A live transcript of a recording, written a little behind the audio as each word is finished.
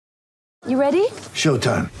You ready?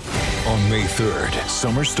 Showtime. On May 3rd,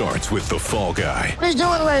 summer starts with The Fall Guy. Let's do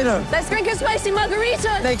it later. Let's drink a spicy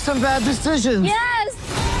margarita. Make some bad decisions.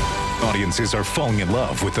 Yes! Audiences are falling in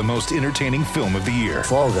love with the most entertaining film of the year.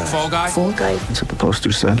 Fall Guy. Fall Guy? Fall guy. That's what the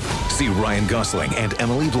poster said. See Ryan Gosling and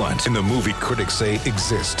Emily Blunt in the movie critics say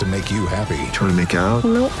exists to make you happy. Trying to make it out?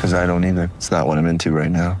 Nope. Because I don't either. It's not what I'm into right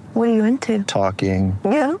now. What are you into? Talking.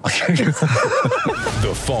 Yeah.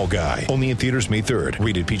 The Fall Guy. Only in theaters May 3rd.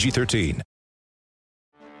 Rated PG-13.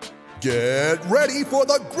 Get ready for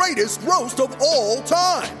the greatest roast of all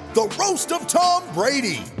time. The Roast of Tom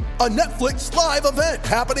Brady. A Netflix live event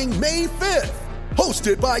happening May 5th.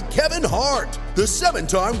 Hosted by Kevin Hart. The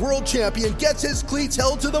 7-time world champion gets his cleats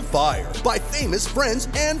held to the fire by famous friends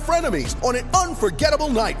and frenemies on an unforgettable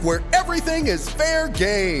night where everything is fair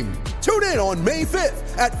game. Tune in on May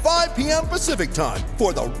 5th at 5 p.m. Pacific time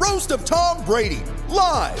for the Roast of Tom Brady.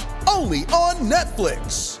 Live only on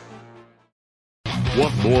Netflix.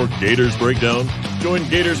 Want more Gators Breakdown? Join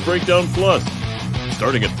Gators Breakdown Plus.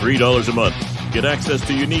 Starting at $3 a month, get access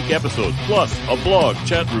to unique episodes, plus a blog,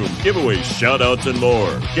 chat room, giveaways, shout-outs, and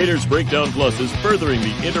more. Gators Breakdown Plus is furthering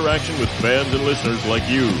the interaction with fans and listeners like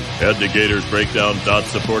you. Head to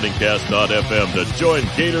gatorsbreakdown.supportingcast.fm to join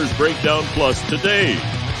Gators Breakdown Plus today.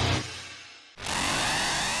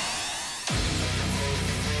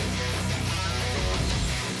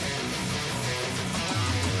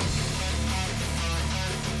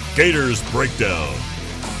 Gators Breakdown,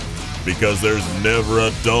 because there's never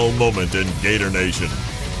a dull moment in Gator Nation.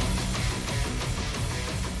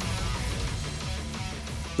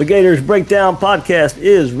 The Gators Breakdown podcast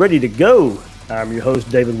is ready to go. I'm your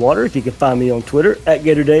host, David Waters. You can find me on Twitter at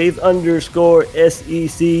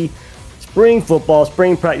GatorDave_SEC. Spring football,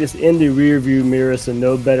 spring practice in the rearview mirror, so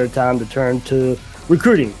no better time to turn to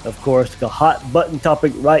recruiting, of course. The hot button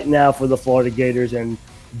topic right now for the Florida Gators. And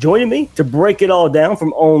joining me to break it all down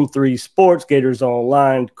from On3 Sports, Gators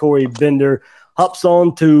Online, Corey Bender hops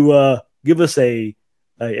on to give us a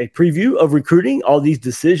preview of recruiting, all these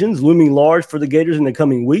decisions looming large for the Gators in the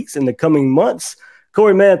coming weeks, in the coming months.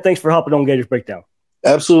 Corey, man, thanks for hopping on Gators Breakdown.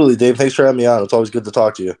 Absolutely, Dave. Thanks for having me on. It's always good to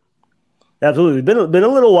talk to you. Absolutely. Been a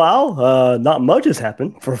little while. Not much has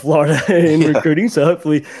happened for Florida in recruiting, so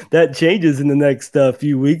hopefully that changes in the next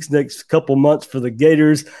few weeks, next couple months for the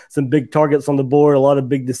Gators. Some big targets on the board, a lot of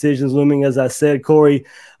big decisions looming, as I said, Corey.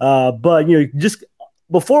 But, just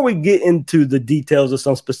before we get into the details of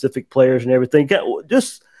some specific players and everything,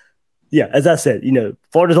 as I said,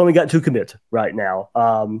 Florida's only got 2 commits right now.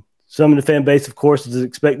 Some of the fan base, of course, is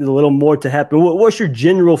expecting a little more to happen. What's your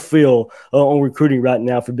general feel on recruiting right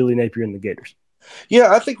now for Billy Napier and the Gators?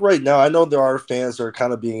 Yeah, I think right now, I know there are fans that are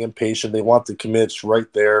kind of being impatient. They want the commits right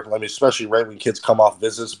there. I mean, especially right when kids come off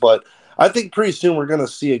visits. But I think pretty soon we're going to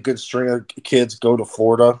see a good string of kids go to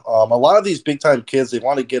Florida. A lot of these big-time kids, they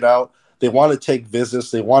want to get out. They want to take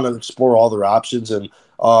visits. They want to explore all their options. And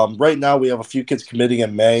right now we have a few kids committing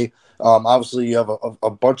in May. Obviously, you have a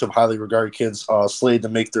bunch of highly regarded kids slated to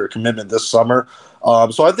make their commitment this summer.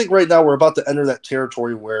 So I think right now we're about to enter that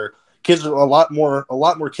territory where kids, a lot more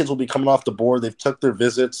kids will be coming off the board. They've took their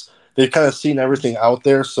visits. They've kind of seen everything out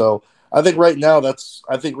there. So I think right now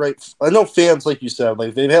I know fans, like you said,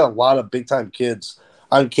 like they've had a lot of big time kids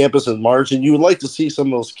on campus in March, and you would like to see some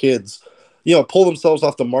of those kids, pull themselves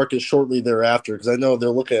off the market shortly thereafter, because I know they're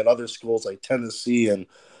looking at other schools like Tennessee and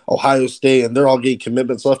Ohio State, and they're all getting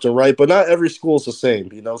commitments left and right, but not every school is the same,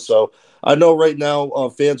 So I know right now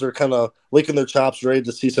fans are kind of licking their chops, ready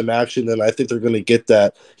to see some action, and I think they're going to get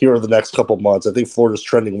that here over the next couple months. I think Florida's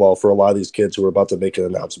trending well for a lot of these kids who are about to make an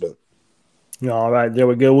announcement. All right, there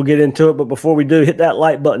we go. We'll get into it, but before we do, hit that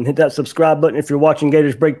like button, hit that subscribe button if you're watching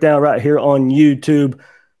Gators Breakdown right here on YouTube.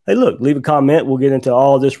 Hey, look, leave a comment. We'll get into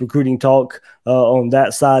all this recruiting talk on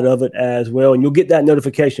that side of it as well. And you'll get that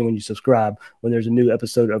notification when you subscribe when there's a new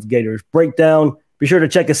episode of Gators Breakdown. Be sure to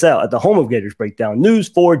check us out at the home of Gators Breakdown,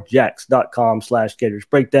 news4jax.com/Gators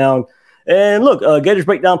Breakdown. And look, Gators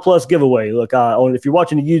Breakdown Plus giveaway. Look, if you're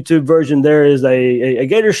watching the YouTube version, there is a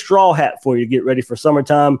Gators straw hat for you to get ready for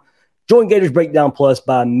summertime. Join Gators Breakdown Plus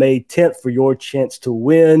by May 10th for your chance to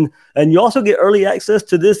win. And you also get early access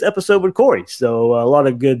to this episode with Corey. So a lot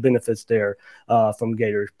of good benefits there from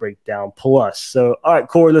Gators Breakdown Plus. So, all right,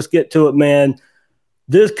 Corey, let's get to it, man.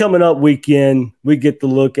 This coming up weekend, we get to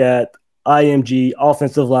look at IMG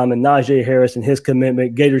offensive lineman Najee Harris and his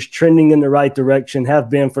commitment. Gators trending in the right direction, have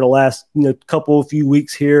been for the last few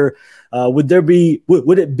weeks here. Would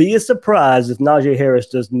it be a surprise if Najee Harris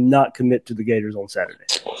does not commit to the Gators on Saturday?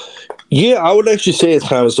 Yeah, I would actually say it's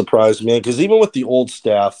kind of a surprise, man, because even with the old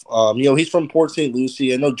staff, he's from Port St.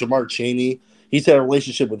 Lucie. I know Jamar Chaney. He's had a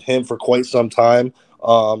relationship with him for quite some time.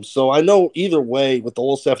 So I know either way, with the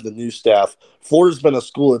old staff and the new staff, Florida's been a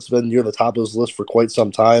school that's been near the top of his list for quite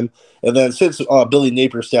some time. And then since Billy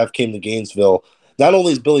Napier's staff came to Gainesville, not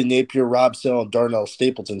only is Billy Napier, Rob Sale, and Darnell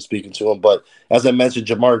Stapleton speaking to him, but as I mentioned,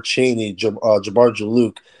 Jamar Chaney, Jabbar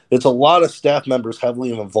Jalouk, there's a lot of staff members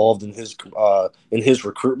heavily involved in his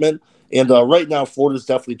recruitment. And right now, Florida's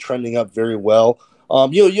definitely trending up very well.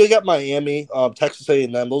 You got Miami, Texas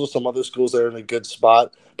A&M. Those are some other schools that are in a good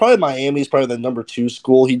spot. Probably Miami's probably the number 2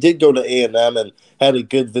 school. He did go to A&M and had a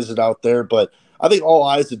good visit out there, but I think all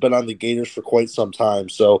eyes have been on the Gators for quite some time.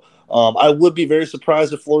 So I would be very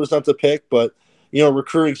surprised if Florida's not the pick, but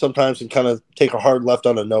recruiting sometimes can kind of take a hard left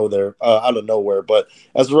out of nowhere. But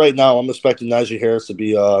as of right now, I'm expecting Najee Harris to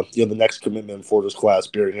be the next commitment in Florida's class,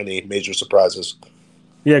 bearing any major surprises.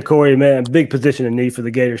 Yeah, Corey, man, big position of need for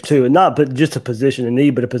the Gators too, and not but just a position of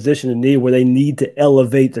need, but a position of need where they need to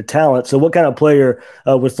elevate the talent. So, what kind of player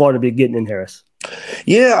would Florida be getting in Harris?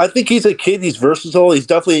 Yeah, I think he's a kid. He's versatile. He's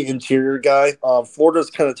definitely an interior guy.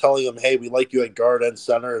 Florida's kind of telling him, "Hey, we like you at guard and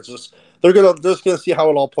center." It's just they're just gonna see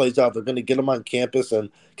how it all plays out. They're gonna get him on campus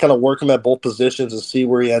and kind of work him at both positions and see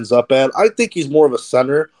where he ends up at. I think he's more of a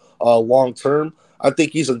center long term. I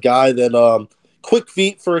think he's a guy that quick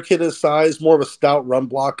feet for a kid his size, more of a stout run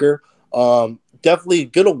blocker. Definitely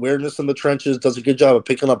good awareness in the trenches. Does a good job of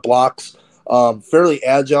picking up blocks. Fairly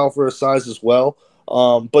agile for his size as well.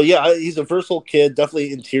 But yeah, he's a versatile kid,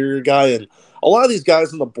 definitely interior guy. And a lot of these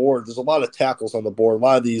guys on the board, there's a lot of tackles on the board, a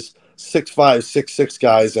lot of these 6'5", 6'6"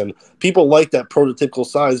 guys, and people like that prototypical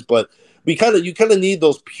size, but you kind of need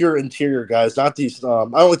those pure interior guys, not these, I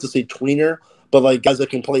don't like to say tweener, but like guys that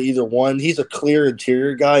can play either one. He's a clear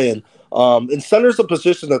interior guy, and center's a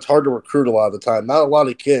position that's hard to recruit a lot of the time. Not a lot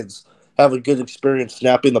of kids have a good experience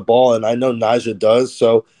snapping the ball, and I know Najee does.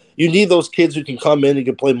 So you need those kids who can come in and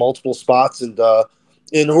can play multiple spots and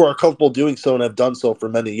who are comfortable doing so and have done so for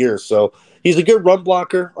many years. So he's a good run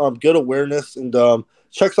blocker, good awareness, and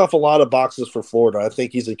checks off a lot of boxes for Florida. I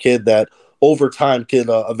think he's a kid that over time can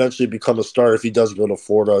eventually become a star if he does go to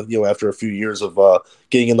Florida, after a few years of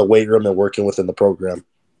getting in the weight room and working within the program.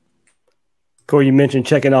 Corey, you mentioned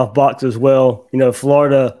checking off boxes as well.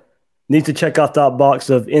 Florida needs to check off that box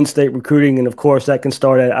of in-state recruiting, and of course that can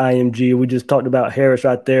start at IMG. We just talked about Harris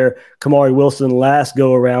right there, Kamari Wilson last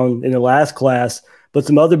go-around in the last class, but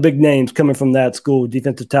some other big names coming from that school,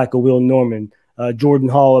 defensive tackle Will Norman, Jordan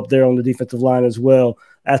Hall up there on the defensive line as well,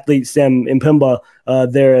 athlete Sam Impemba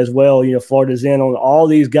there as well. Florida's in on all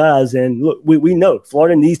these guys, and look, we know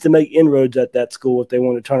Florida needs to make inroads at that school if they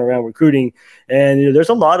want to turn around recruiting, and there's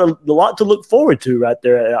a lot to look forward to right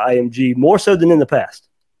there at IMG, more so than in the past.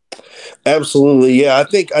 Absolutely, yeah.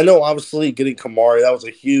 I know obviously getting Kamari, that was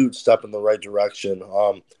a huge step in the right direction.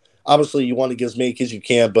 Obviously you want to get as many kids as you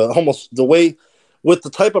can, but almost the way with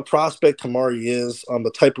the type of prospect Kamari is,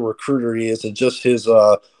 the type of recruiter he is, and just his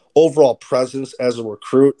overall presence as a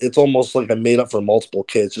recruit, it's almost like I made up for multiple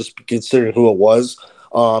kids, just considering who it was.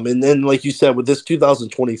 And then, like you said, with this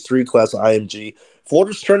 2023 class of IMG,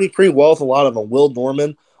 Florida's trending pretty well with a lot of them. Will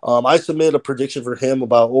Norman, I submitted a prediction for him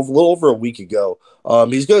about a little over a week ago.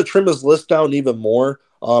 He's going to trim his list down even more.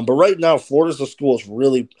 But right now, Florida's the school is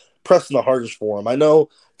really pressing the hardest for him. I know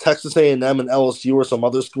Texas A&M and LSU are some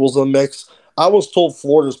other schools in the mix. I was told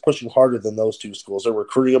Florida's pushing harder than those two schools. They're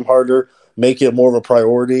recruiting him harder, making it more of a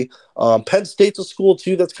priority. Penn State's a school,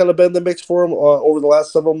 too, that's kind of been in the mix for him over the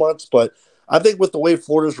last several months. But I think with the way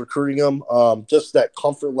Florida's recruiting him, just that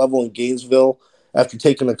comfort level in Gainesville, after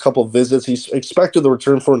taking a couple of visits, he's expected to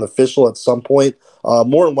return for an official at some point,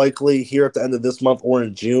 more than likely here at the end of this month or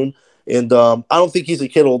in June. And I don't think he's a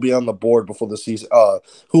kid who will be on the board before the season,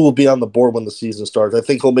 who will be on the board when the season starts. I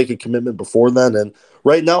think he'll make a commitment before then. And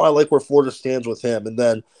right now, I like where Florida stands with him. And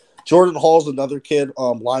then Jordan Hall's another kid,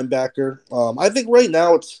 linebacker. I think right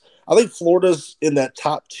now I think Florida's in that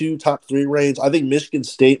top 2, top 3 range. I think Michigan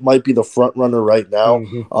State might be the front runner right now.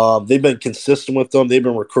 Mm-hmm. They've been consistent with them. They've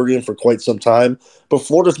been recruiting him for quite some time. But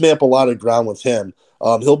Florida's made up a lot of ground with him.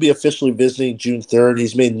 He'll be officially visiting June 3rd.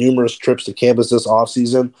 He's made numerous trips to campus this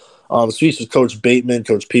offseason. Speaks with Coach Bateman,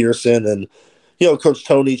 Coach Peterson, and Coach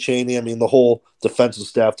Tony Chaney. I mean, the whole defensive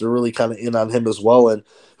staff, they're really kind of in on him as well. And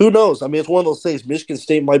who knows? I mean, it's one of those things. Michigan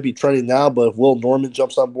State might be trending now, but if Will Norman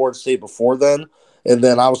jumps on board State before then, and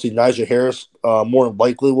then obviously Najee Harris more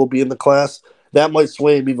likely will be in the class, that might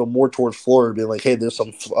sway him even more towards Florida, being like, hey, there's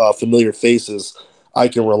some familiar faces I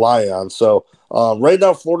can rely on. So Right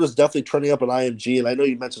now, Florida's definitely trending up in IMG, and I know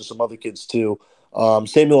you mentioned some other kids too.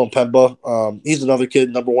 Samuel Mpemba, he's another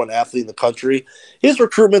kid, number one athlete in the country. His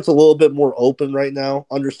recruitment's a little bit more open right now,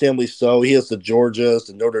 understandably so. He has the Georgias,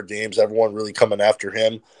 the Notre Dames, everyone really coming after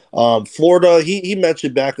him. Florida, he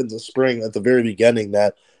mentioned back in the spring at the very beginning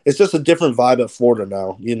that it's just a different vibe at Florida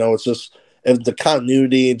now. It's just the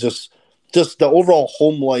continuity, just the overall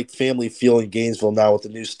home-like family feel in Gainesville now with the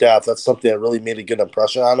new staff. That's something that really made a good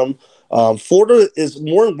impression on him. Florida is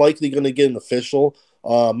more likely going to get an official.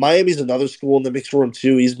 Miami's another school in the mix for him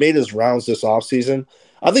too. He's made his rounds this offseason.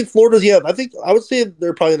 I think Florida's, I would say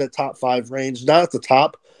they're probably in the top 5 range. Not at the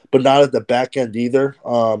top, but not at the back end either.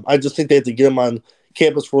 I just think they have to get him on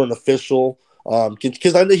campus for an official.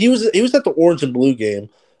 Because I know he was at the orange and blue game.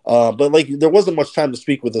 But there wasn't much time to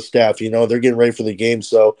speak with the staff. They're getting ready for the game.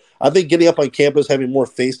 So I think getting up on campus, having more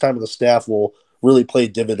face time with the staff will really play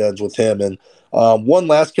dividends with him. And one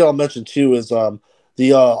last kid I'll mention too is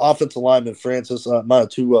the offensive lineman, Francis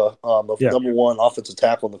Manatua, number one offensive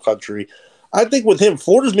tackle in the country. I think with him,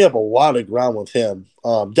 Florida's made up a lot of ground with him.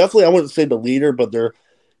 Definitely, I wouldn't say the leader, but they're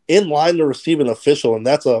in line to receive an official, and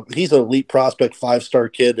he's an elite prospect, 5-star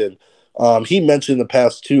kid. And he mentioned in the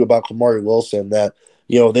past too about Kamari Wilson that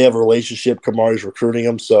they have a relationship. Kamari's recruiting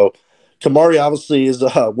him, so Kamari obviously is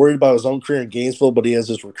worried about his own career in Gainesville, but he has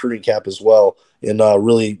his recruiting cap as well, and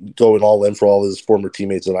really going all in for all his former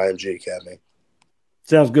teammates at IMG Academy.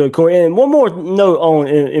 Sounds good, Corey. And one more note on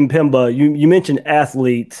Mpemba. You mentioned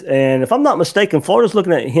athletes, and if I'm not mistaken, Florida's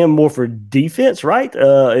looking at him more for defense, right?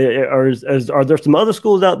 Are there some other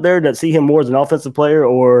schools out there that see him more as an offensive player,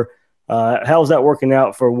 or how's that working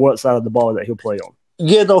out for what side of the ball that he'll play on?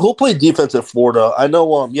 Yeah, no, he'll play defense at Florida. I know,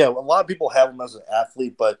 a lot of people have him as an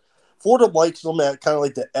athlete, but Florida likes him at kind of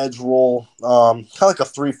like the edge role, kind of like a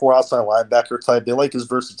 3-4 outside linebacker type. They like his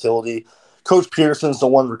versatility. Coach Pearson's the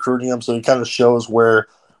one recruiting him, so he kind of shows where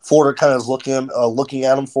Florida kind of is looking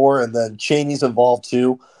at him for, and then Chaney's involved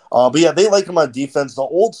too. But yeah, they like him on defense. The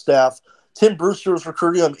old staff, Tim Brewster was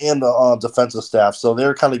recruiting him, and the defensive staff, so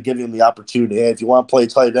they're kind of giving him the opportunity. Hey, if you want to play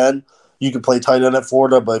tight end, you can play tight end at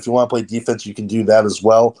Florida, but if you want to play defense, you can do that as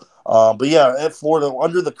well. But yeah, at Florida,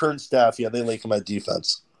 under the current staff, they like him at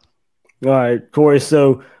defense. All right, Corey.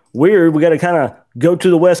 So we got to kind of go to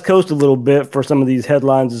the West Coast a little bit for some of these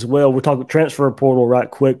headlines as well. We'll talk transfer portal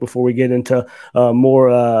right quick before we get into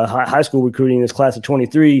more high school recruiting in this class of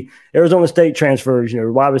 23. Arizona State transfers,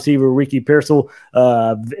 wide receiver Ricky Pearsall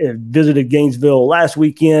visited Gainesville last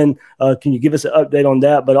weekend. Can you give us an update on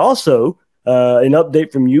that? But also an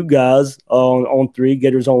update from you guys on 3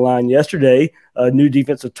 Gators Online yesterday. A new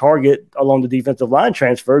defensive target along the defensive line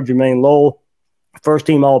transfer, Jermaine Lowell, first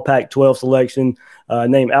team All Pac-12 selection,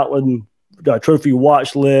 named Outland Trophy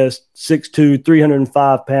watch list, 6'2",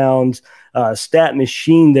 305 pounds, stat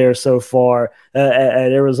machine there so far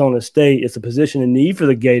at Arizona State. It's a position in need for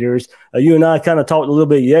the Gators. You and I kind of talked a little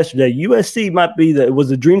bit yesterday. USC might be was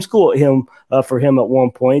a dream school for him at one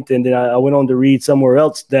point, and then I went on to read somewhere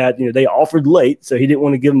else that they offered late, so he didn't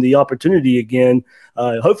want to give him the opportunity again.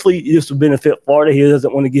 Hopefully this will benefit Florida. He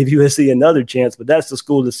doesn't want to give USC another chance, but that's the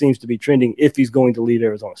school that seems to be trending if he's going to leave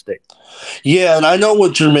Arizona State. Yeah, and I know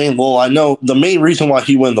with Jermaine Lowell, I know the main reason why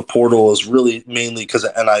he went in the portal is really mainly because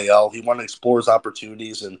of NIL. He wanted to explore his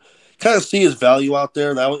opportunities and kind of see his value out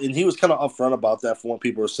there. And he was kind of upfront about that from what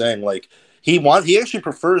people were saying. Like he actually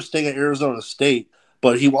prefers staying at Arizona State,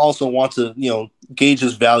 but he also wants to, gauge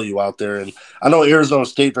his value out there. And I know Arizona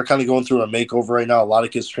State, they're kind of going through a makeover right now. A lot of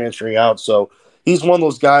kids transferring out. So he's one of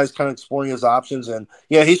those guys kind of exploring his options. And,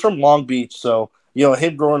 yeah, he's from Long Beach. So,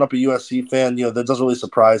 him growing up a USC fan, that doesn't really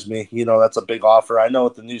surprise me. That's a big offer. I know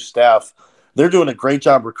with the new staff, they're doing a great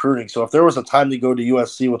job recruiting. So if there was a time to go to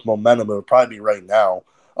USC with momentum, it would probably be right now.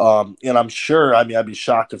 And I'm sure, I'd be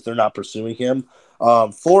shocked if they're not pursuing him.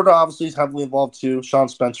 Florida obviously is heavily involved too. Sean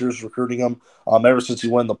Spencer's recruiting him ever since he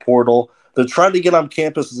went in the portal. They're trying to get on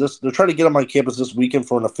campus this weekend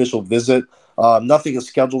for an official visit. Nothing is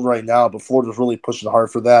scheduled right now, but Florida's really pushing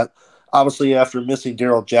hard for that. Obviously, after missing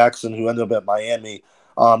Darrell Jackson, who ended up at Miami,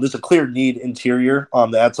 there's a clear need interior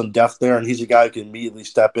to add some depth there, and he's a guy who can immediately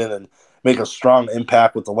step in and make a strong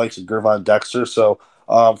impact with the likes of Gervon Dexter. So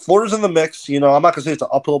Florida's in the mix. I'm not going to say it's an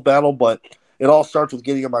uphill battle, but it all starts with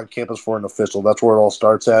getting him on campus for an official. That's where it all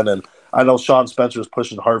starts at, and I know Sean Spencer is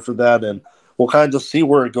pushing hard for that, and we'll kind of just see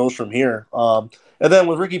where it goes from here. And then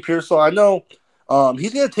with Ricky Pearsall, I know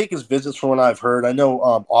He's going to take his visits from what I've heard. I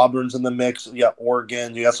know Auburn's in the mix. You got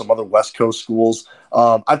Oregon. You got some other West Coast schools.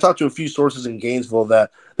 I've talked to a few sources in Gainesville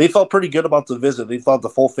that they felt pretty good about the visit. They thought the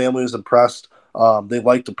full family was impressed. They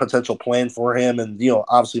liked the potential plan for him and,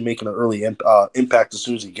 obviously making an early impact as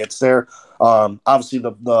soon as he gets there. Obviously,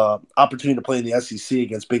 the opportunity to play in the SEC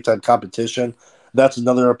against big-time competition, that's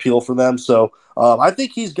another appeal for them. So I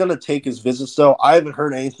think he's going to take his visits, though. I haven't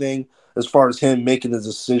heard anything as far as him making a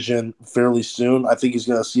decision fairly soon. I think he's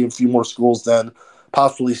going to see a few more schools, then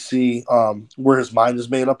possibly see where his mind is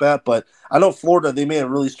made up at. But I know Florida, they made a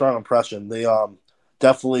really strong impression. They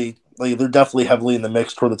they're definitely heavily in the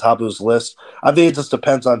mix toward the top of his list. I think it just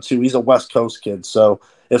depends on, too, he's a West Coast kid. So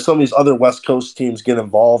if some of these other West Coast teams get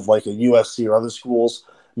involved, like a USC or other schools,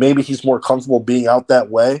 maybe he's more comfortable being out that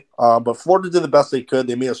way. But Florida did the best they could.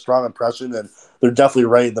 They made a strong impression, and they're definitely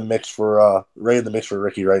right in the mix for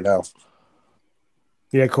Ricky right now.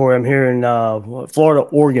 Yeah, Corey, I'm hearing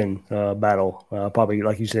Florida-Oregon battle. Probably,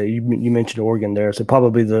 like you said, you mentioned Oregon there, so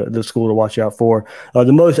probably the school to watch out for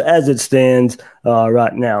the most as it stands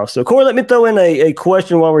right now. So, Corey, let me throw in a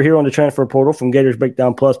question while we're here on the transfer portal from Gators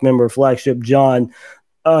Breakdown Plus member Flagship John.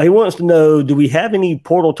 He wants to know, do we have any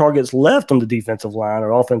portal targets left on the defensive line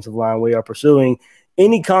or offensive line we are pursuing?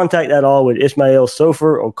 Any contact at all with Ismail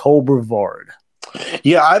Sofer or Cole Brevard?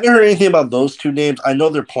 Yeah, I haven't heard anything about those two names. I know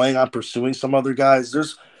they're planning on pursuing some other guys.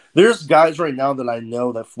 There's guys right now that I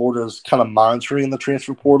know that Florida's kind of monitoring in the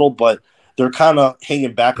transfer portal, but they're kind of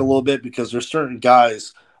hanging back a little bit because there's certain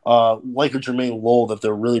guys like a Jermaine Lowell that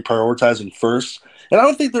they're really prioritizing first. And I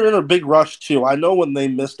don't think they're in a big rush, too. I know when they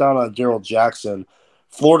missed out on Daryl Jackson,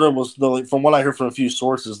 Florida was, from what I heard from a few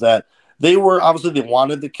sources, that they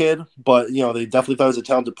wanted the kid, but, they definitely thought he was a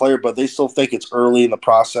talented player, but they still think it's early in the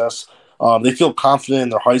process. They feel confident in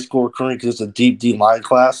their high school recruiting because it's a deep D-line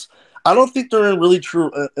class. I don't think they're in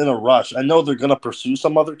a rush. I know they're going to pursue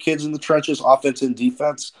some other kids in the trenches, offense and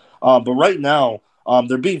defense. But right now,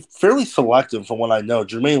 they're being fairly selective from what I know.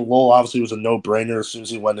 Jermaine Lowell obviously was a no-brainer as soon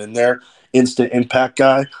as he went in there. Instant impact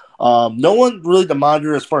guy. No one really to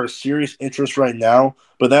monitor as far as serious interest right now,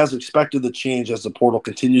 but that is expected to change as the portal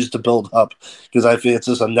continues to build up because I feel it's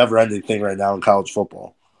just a never-ending thing right now in college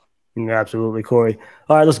football. Absolutely, Corey.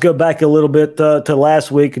 All right, let's go back a little bit to last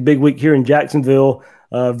week, a big week here in Jacksonville,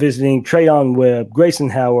 visiting Trayon Webb, Grayson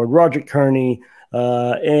Howard, Roderick Kearney,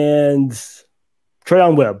 and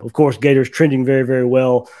Trayon Webb. Of course, Gators trending very, very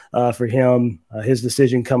well for him. His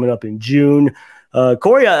decision coming up in June.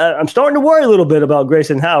 Corey, I'm starting to worry a little bit about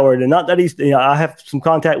Grayson Howard, and not that he's, I have some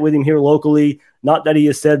contact with him here locally. Not that he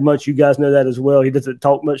has said much. You guys know that as well. He doesn't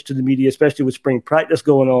talk much to the media, especially with spring practice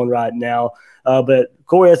going on right now. But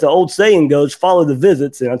Corey, as the old saying goes, follow the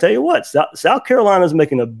visits. And I'll tell you what, South Carolina's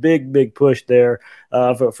making a big, big push there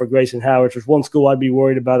for Grayson Howard. Which is one school I'd be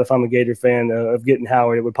worried about if I'm a Gator fan of getting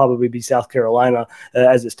Howard. It would probably be South Carolina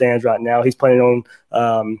as it stands right now. He's planning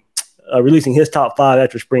on releasing his top 5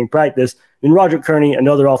 after spring practice. And Roderick Kearney,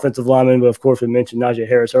 another offensive lineman, but of course we mentioned Najee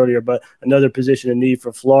Harris earlier, but another position in need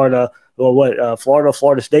for Florida. Well,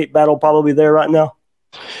 Florida State battle probably there right now?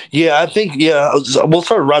 Yeah, I think, we'll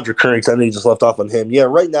start with Roderick Kearney because I know you just left off on him. Yeah,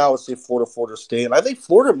 right now it's Florida State. And I think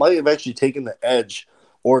Florida might have actually taken the edge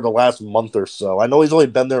over the last month or so. I know he's only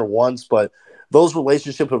been there once, but those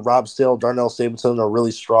relationships with Rob Sale, Darnell Stevenson are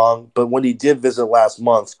really strong. But when he did visit last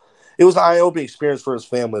month, it was an eye-opening experience for his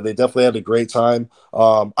family. They definitely had a great time.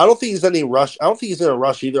 I don't think he's in any rush. I don't think he's in a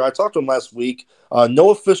rush either. I talked to him last week. No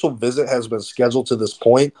official visit has been scheduled to this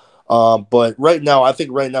point. But I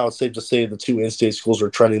think it's safe to say the 2 in-state schools are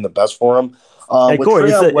trending the best for him. Hey, Corey,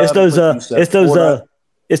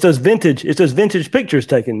 it's those vintage pictures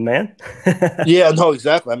taken, man. Yeah, no,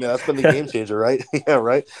 exactly. I mean, that's been the game changer, right? Yeah,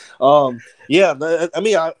 right.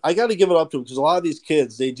 I got to give it up to him because a lot of these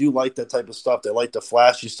kids, they do like that type of stuff. They like the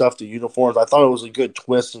flashy stuff, the uniforms. I thought it was a good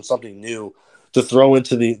twist and something new to throw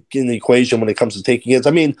into the equation when it comes to taking kids.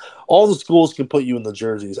 I mean, all the schools can put you in the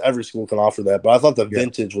jerseys. Every school can offer that. But I thought the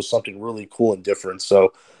vintage was something really cool and different.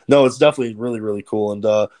 So, no, it's definitely really, really cool. And,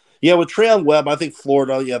 with Trayon Webb, I think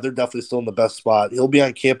Florida, they're definitely still in the best spot. He'll be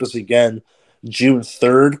on campus again June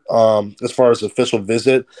 3rd as far as official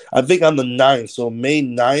visit. I think on the 9th, so May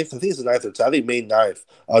 9th, I think it's the 9th or 10th, I think May 9th,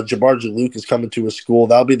 Jabbar Jaluk is coming to a school.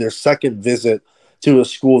 That'll be their second visit to a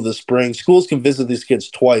school this spring. Schools can visit these kids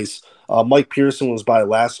twice. Mike Pearson was by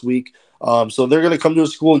last week. So they're going to come to a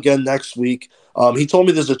school again next week. He told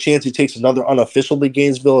me there's a chance he takes another unofficial to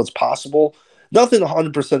Gainesville. It's possible. Nothing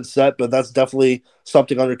 100% set, but that's definitely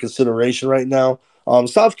something under consideration right now.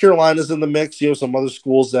 South Carolina's in the mix. You have some other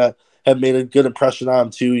schools that have made a good impression on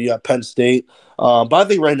him too. You got Penn State. But I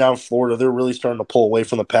think right now in Florida, they're really starting to pull away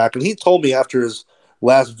from the pack. And he told me after his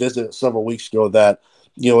last visit several weeks ago that,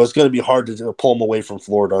 it's going to be hard to pull him away from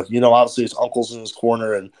Florida. Obviously his uncle's in his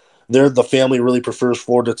corner, and the family really prefers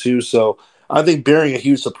Florida too. So I think bearing a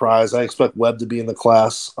huge surprise. I expect Webb to be in the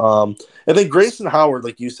class. And then Grayson Howard,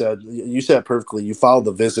 like you said it perfectly. You followed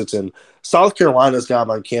the visits, and South Carolina's got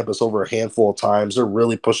him on campus over a handful of times. They're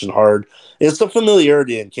really pushing hard. It's the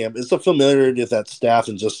familiarity in camp. It's the familiarity of that staff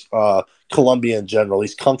and just Columbia in general.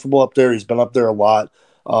 He's comfortable up there. He's been up there a lot.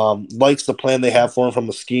 Likes the plan they have for him from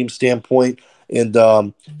a scheme standpoint. And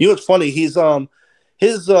it's funny.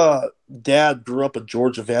 His dad grew up a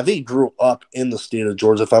Georgia fan. I think he grew up in the state of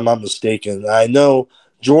Georgia, if I'm not mistaken. I know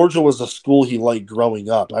Georgia was a school he liked growing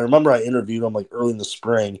up. I remember I interviewed him like early in the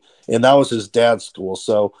spring, and that was his dad's school.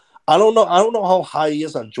 So I don't know how high he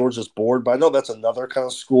is on Georgia's board, but I know that's another kind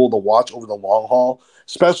of school to watch over the long haul,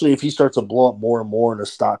 especially if he starts to blow up more and more and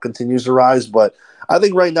his stock continues to rise. But I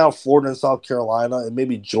think right now Florida and South Carolina and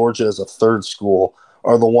maybe Georgia as a third school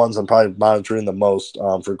are the ones I'm probably monitoring the most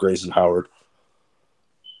for Grayson Howard.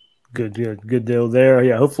 Good deal there.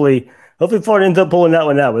 Yeah, hopefully Florida ends up pulling that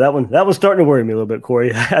one out. But that one's starting to worry me a little bit,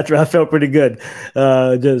 Corey. After I felt pretty good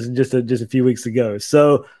just a few weeks ago.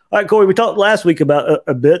 So, all right, Corey, we talked last week about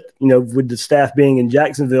a bit, with the staff being in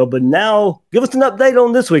Jacksonville. But now, give us an update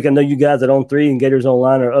on this week. I know you guys at On3 and Gators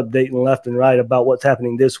Online are updating left and right about what's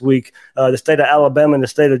happening this week. The state of Alabama and the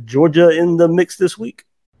state of Georgia in the mix this week.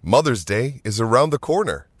 Mother's Day is around the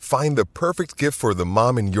corner. Find the perfect gift for the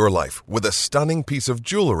mom in your life with a stunning piece of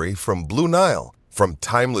jewelry from Blue Nile. From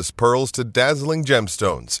timeless pearls to dazzling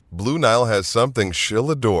gemstones, Blue Nile has something she'll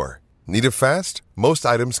adore. Need it fast? Most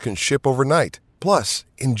items can ship overnight. Plus,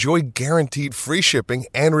 enjoy guaranteed free shipping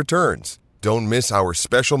and returns. Don't miss our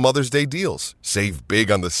special Mother's Day deals. Save big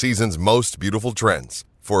on the season's most beautiful trends.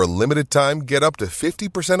 For a limited time, get up to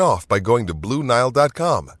 50% off by going to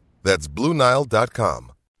BlueNile.com. That's BlueNile.com.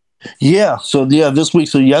 Yeah, this week.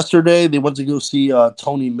 So yesterday they went to go see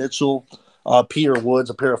Tony Mitchell, Peter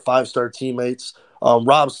Woods, a pair of five-star teammates.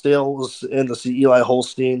 Rob Stale was in to see Eli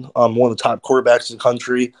Holstein, one of the top quarterbacks in the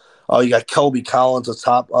country. You got Kelby Collins, a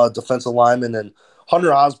top defensive lineman, and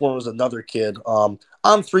Hunter Osborne was another kid. On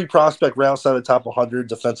 3 prospect right outside the top 100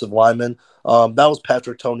 defensive linemen. That was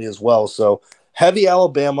Patrick Toney as well. So heavy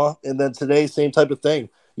Alabama. And then today, same type of thing.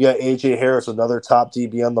 You got A.J. Harris, another top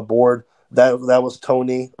DB on the board. That was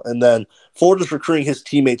Tony. And then Florida's recruiting his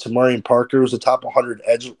teammate, Tamarian Parker, who's a top 100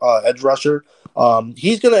 edge rusher.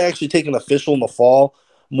 He's going to actually take an official in the fall.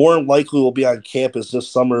 More than likely will be on campus this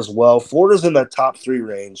summer as well. Florida's in that top 3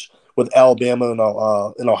 range with Alabama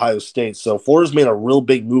and Ohio State. So Florida's made a real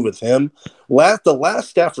big move with him. The last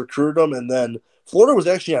staff recruited him, and then Florida was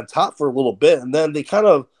actually on top for a little bit, and then they kind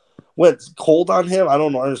of went cold on him. I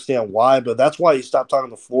don't understand why, but that's why he stopped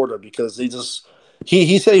talking to Florida, because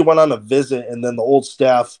he said he went on a visit, and then the old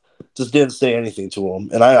staff just didn't say anything to him.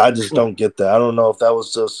 And I just don't get that. I don't know if that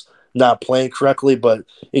was just not playing correctly, but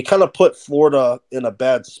it kind of put Florida in a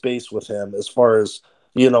bad space with him as far as,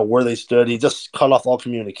 where they stood. He just cut off all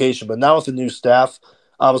communication. But now with the new staff,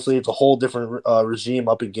 obviously it's a whole different regime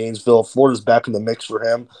up in Gainesville. Florida's back in the mix for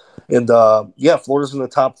him. And, Florida's in the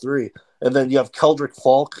top 3. And then you have Keldrick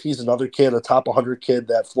Falk. He's another kid, a top 100 kid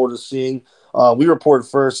that Florida's seeing. We reported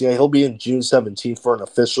first. Yeah, he'll be in June 17th for an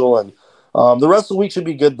official. And the rest of the week should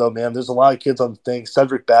be good, though, man. There's a lot of kids on things.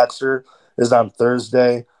 Cedric Baxter is on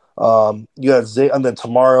Thursday. And then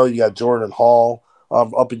tomorrow you got Jordan Hall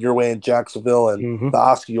up in your way in Jacksonville and the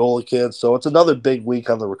Osceola kids. So it's another big week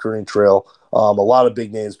on the recruiting trail. A lot of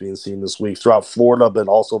big names being seen this week throughout Florida, but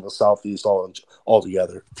also the Southeast all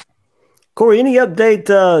together. Corey, any update?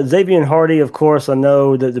 Xavier Hardy, of course, I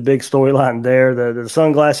know that the big storyline there, the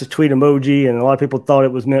sunglasses tweet emoji, and a lot of people thought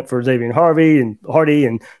it was meant for Xavier Hardy, and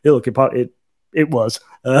it was.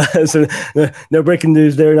 So no breaking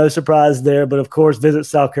news there, no surprise there. But of course, visit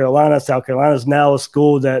South Carolina. South Carolina is now a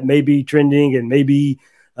school that may be trending and maybe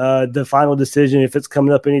the final decision, if it's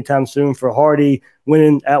coming up anytime soon, for Hardy.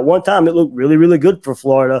 When at one time it looked really, really good for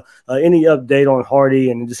Florida. Any update on Hardy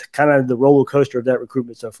and just kind of the roller coaster of that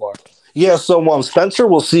recruitment so far? Yeah, so Spencer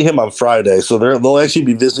will see him on Friday. So they'll actually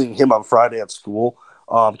be visiting him on Friday at school.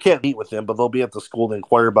 Can't meet with him, but they'll be at the school to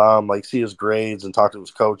inquire about him, like see his grades and talk to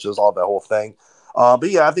his coaches, all that whole thing.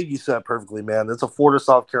 But yeah, I think you said it perfectly, man. It's a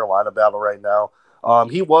Florida-South Carolina battle right now.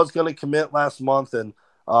 He was going to commit last month, and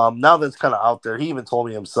now that it's kind of out there, he even told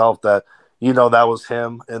me himself that, that was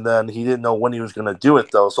him, and then he didn't know when he was going to do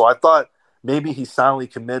it, though. So I thought maybe he silently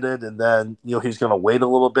committed, and then, he's going to wait a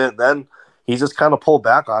little bit. Then he just kind of pulled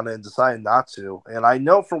back on it and decided not to. And I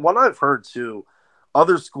know from what I've heard, too,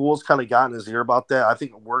 other schools kind of got in his ear about that. I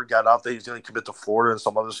think word got out that he's going to commit to Florida, and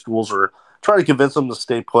some other schools are trying to convince him to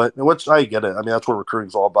stay put, which I get it. I mean, that's what recruiting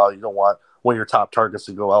is all about. You don't want one of your top targets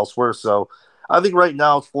to go elsewhere. So I think right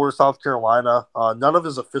now it's Florida, South Carolina. None of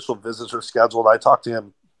his official visits are scheduled. I talk to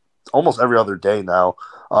him almost every other day now.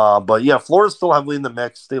 But yeah, Florida's still heavily in the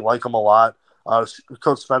mix. They like him a lot.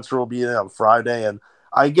 Coach Spencer will be in on Friday, and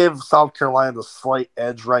I gave South Carolina the slight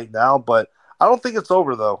edge right now, but I don't think it's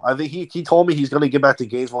over, though. I think he told me he's going to get back to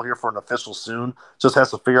Gainesville here for an official soon. Just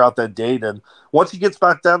has to figure out that date. And once he gets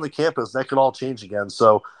back down to campus, that could all change again.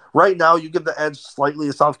 So right now, you give the edge slightly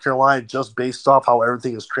to South Carolina just based off how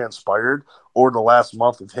everything has transpired over the last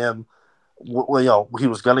month of him. He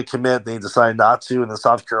was going to commit. They decided not to, and then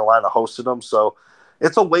South Carolina hosted him. So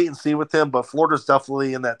it's a wait and see with him. But Florida's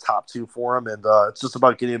definitely in that top two for him. And it's just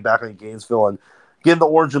about getting him back in Gainesville and getting the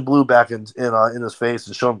orange and blue back in his face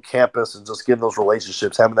and show him campus and just getting those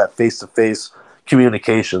relationships, having that face-to-face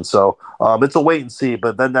communication. So it's a wait and see,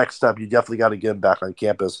 but then next step, you definitely got to get him back on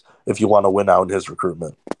campus if you want to win out in his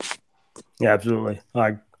recruitment. Yeah, absolutely. All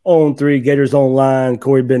right, on 3, Gators Online.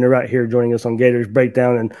 Corey Bender right here joining us on Gators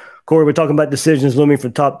Breakdown. And Corey, we're talking about decisions looming for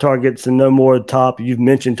top targets and no more top. You've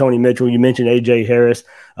mentioned Tony Mitchell. You mentioned A.J. Harris.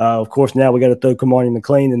 Of course, now we got to throw Kamani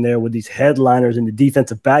McLean in there with these headliners in the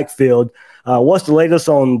defensive backfield. What's the latest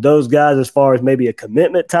on those guys as far as maybe a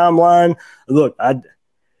commitment timeline? Look,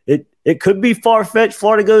 it could be far-fetched.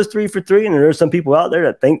 Florida goes 3 for 3, and there are some people out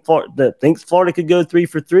there that thinks Florida could go 3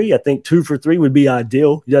 for 3. I think 2 for 3 would be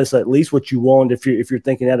ideal. That's at least what you want if you're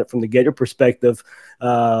thinking at it from the Gator perspective,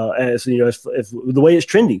 as you know, if the way it's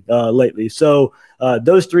trending lately. So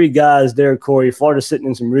those 3 guys there, Corey, Florida's sitting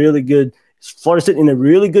in a really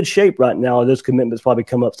good shape right now. Those commitments probably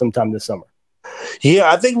come up sometime this summer.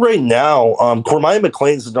 Yeah, I think right now, Cormier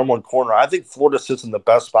McLean's the number 1 corner. I think Florida sits in the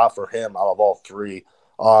best spot for him out of all 3.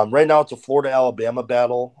 Right now, it's a Florida-Alabama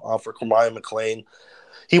battle for Cormier McLean.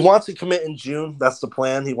 He wants to commit in June. That's the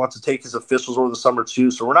plan. He wants to take his officials over the summer,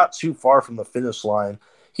 too, so we're not too far from the finish line.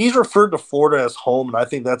 He's referred to Florida as home, and I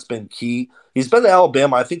think that's been key. He's been to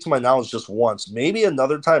Alabama, I think to my knowledge, just once, maybe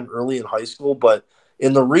another time early in high school, but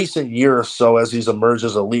in the recent year or so as he's emerged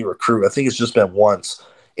as an elite recruit, I think it's just been once.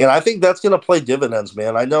 And I think that's going to play dividends,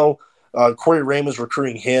 man. I know Corey Raymond's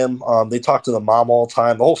recruiting him. They talk to the mom all the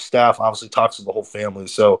time. The whole staff obviously talks to the whole family.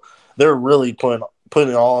 So they're really putting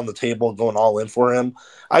it all on the table and going all in for him.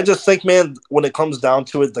 I just think, man, when it comes down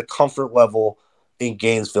to it, the comfort level in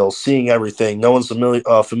Gainesville, seeing everything, knowing some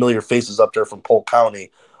familiar faces up there from Polk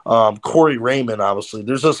County. Corey Raymond, obviously.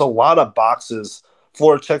 There's just a lot of boxes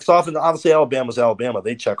Florida checks off, and obviously Alabama's Alabama.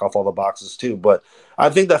 They check off all the boxes too. But I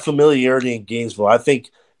think that familiarity in Gainesville, I think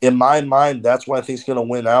in my mind, that's why I think he's going to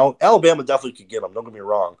win out. Alabama definitely could get him, don't get me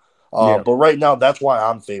wrong. But right now, that's why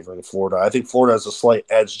I'm favoring Florida. I think Florida has a slight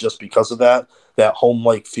edge just because of that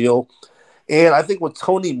home-like feel. And I think with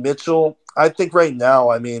Tony Mitchell, I think right now,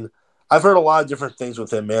 I mean, I've heard a lot of different things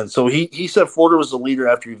with him, man. So he said Florida was the leader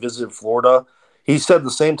after he visited Florida. He said the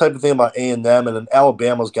same type of thing about A&M, and then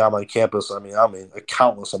Alabama's got him on campus, I mean, a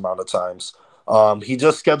countless amount of times. He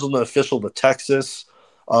just scheduled an official to Texas.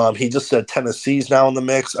 He just said Tennessee's now in the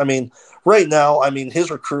mix. I mean, right now, I mean, his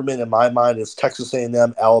recruitment in my mind is Texas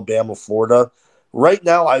A&M, Alabama, Florida. Right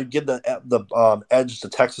now, I would give the edge to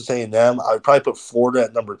Texas A&M. I would probably put Florida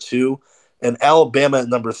at number 2 and Alabama at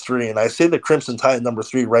number 3. And I say the Crimson Tide at number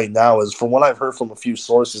 3 right now is, from what I've heard from a few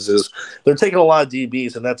sources, is they're taking a lot of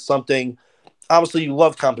DBs, and that's something – obviously you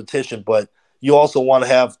love competition, but you also want to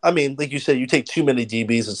have – I mean, like you said, you take too many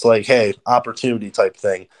DBs, it's like, hey, opportunity type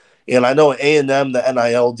thing. And I know A&M, the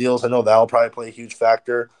NIL deals, I know that'll probably play a huge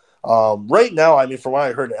factor. Right now, I mean, from what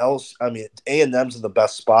I heard else, I mean, A&M's in the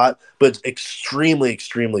best spot, but it's extremely,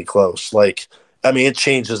 extremely close. Like, I mean, it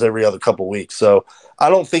changes every other couple of weeks. So I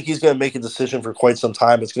don't think he's going to make a decision for quite some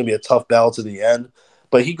time. It's going to be a tough battle to the end.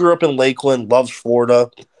 But he grew up in Lakeland, loves Florida.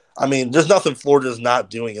 I mean, there's nothing Florida is not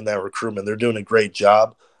doing in that recruitment. They're doing a great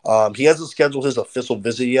job. He hasn't scheduled his official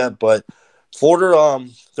visit yet, but Florida,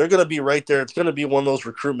 they're going to be right there. It's going to be one of those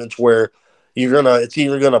recruitments where it's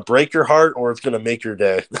either going to break your heart or it's going to make your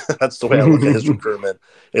day. That's the way I look at his recruitment.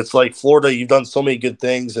 It's like, Florida, you've done so many good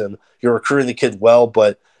things and you're recruiting the kid well,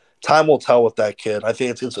 but time will tell with that kid. I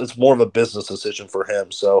think it's more of a business decision for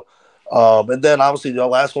him. So, and then obviously the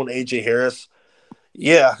last one, A.J. Harris.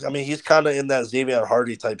 Yeah, I mean, he's kind of in that Xavier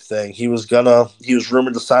Hardy type thing. He was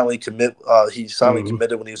rumored to silently commit. He silently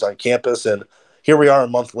committed when he was on campus, and here we are a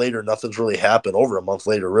month later. Nothing's really happened. Over a month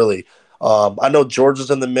later, really. I know Georgia's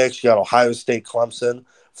in the mix. You got Ohio State, Clemson.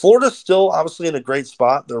 Florida's still obviously in a great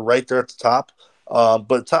spot. They're right there at the top.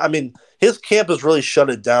 I mean, his camp has really shut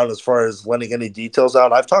it down as far as letting any details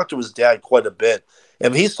out. I've talked to his dad quite a bit,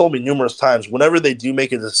 and he's told me numerous times whenever they do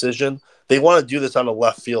make a decision, they want to do this out of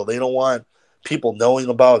left field. They don't want people knowing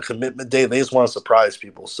about a commitment day. They just want to surprise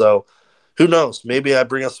people. So, who knows? Maybe I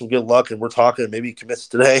bring us some good luck and we're talking. Maybe he commits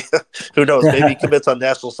today. Who knows? Maybe he commits on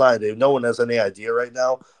National Signing Day. No one has any idea right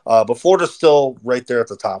now. But Florida's still right there at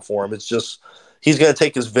the top for him. It's just he's going to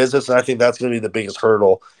take his visits, and I think that's going to be the biggest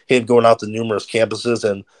hurdle, him going out to numerous campuses,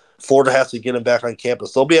 and Florida has to get him back on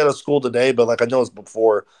campus. They'll be at a school today, but like I noticed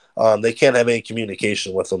before, they can't have any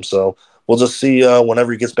communication with him. So we'll just see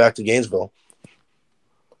whenever he gets back to Gainesville.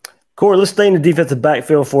 Corey, let's stay in the defensive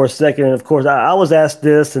backfield for a second. And of course, I was asked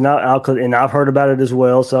this, and I've heard about it as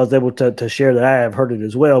well, so I was able to share that I have heard it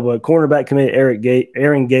as well. But cornerback commit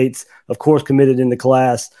Aaron Gates, of course, committed in the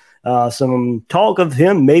class. Some talk of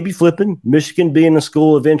him maybe flipping, Michigan being a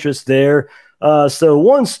school of interest there. First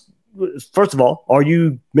of all, are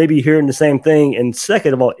you maybe hearing the same thing? And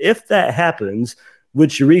second of all, if that happens, would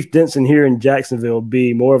Sharif Denson here in Jacksonville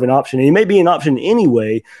be more of an option? And he may be an option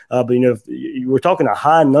anyway, but if we're talking a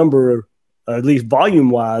high number, at least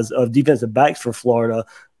volume-wise, of defensive backs for Florida,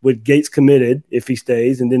 with Gates committed if he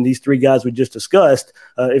stays, and then these three guys we just discussed.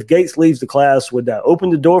 If Gates leaves the class, would that open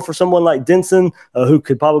the door for someone like Denson, who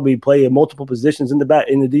could probably play in multiple positions in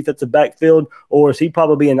the defensive backfield, or is he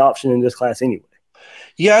probably an option in this class anyway?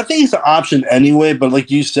 Yeah, I think he's an option anyway, but like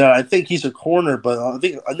you said, I think he's a corner, but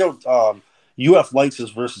I know UF likes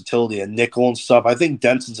his versatility and nickel and stuff. I think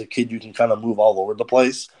Denson's a kid you can kind of move all over the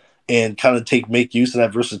place and kind of make use of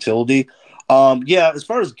that versatility. As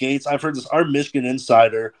far as Gates, I've heard this. Our Michigan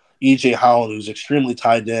insider, E.J. Holland, who's extremely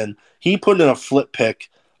tied in, he put in a flip pick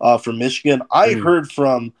for Michigan. I heard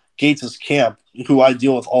from Gates' camp, who I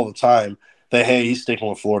deal with all the time, that, hey, he's sticking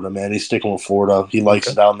with Florida, man. He's sticking with Florida. He likes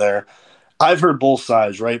it down there. I've heard both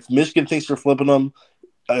sides, right? Michigan thinks they're flipping him.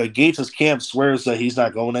 Gates' camp swears that he's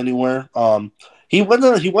not going anywhere. He went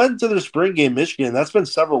to their spring game, Michigan. That's been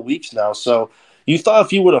several weeks now. So you thought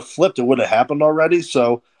if he would have flipped, it would have happened already.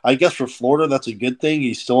 So I guess for Florida, that's a good thing.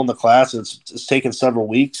 He's still in the class. It's taken several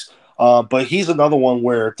weeks. But he's another one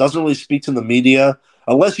where it doesn't really speak to the media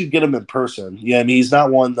unless you get him in person. Yeah, I mean, he's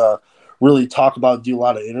not one to really talk about, do a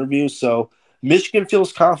lot of interviews. So Michigan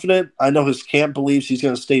feels confident. I know his camp believes he's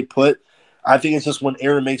going to stay put. I think it's just when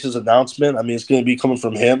Aaron makes his announcement, I mean, it's going to be coming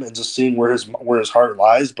from him and just seeing where his heart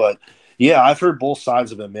lies. But, yeah, I've heard both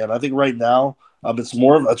sides of it, man. I think right now it's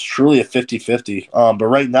truly a 50-50. But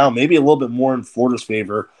right now, maybe a little bit more in Florida's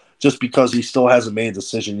favor just because he still hasn't made a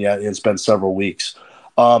decision yet, and it's been several weeks.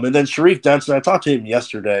 And then Sharif Denson, I talked to him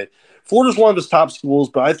yesterday. Florida's one of his top schools,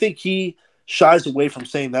 but I think he shies away from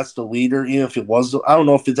saying that's the leader, even if it was. I don't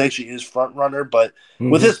know if it actually is front runner, but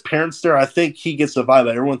with his parents there, I think he gets the vibe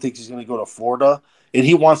that everyone thinks he's going to go to Florida, and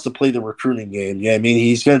he wants to play the recruiting game. Yeah, I mean,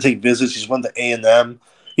 he's going to take visits. He's went to A&M.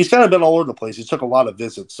 He's kind of been all over the place. He took a lot of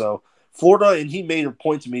visits. So Florida, and he made a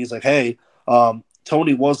point to me. He's like, hey,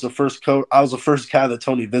 Tony was the first coach. I was the first guy that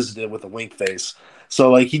Tony visited with a wink face.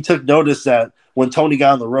 So, like, he took notice that when Tony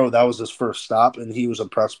got on the road, that was his first stop, and he was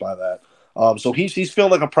impressed by that. So he's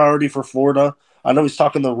feeling like a priority for Florida. I know he's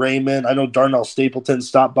talking to Raymond. I know Darnell Stapleton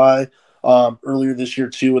stopped by earlier this year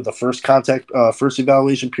too with the first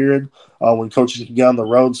evaluation period when coaches can get on the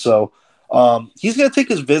road. So he's going to take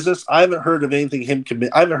his visits. I haven't heard of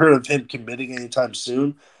him committing anytime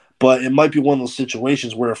soon, but it might be one of those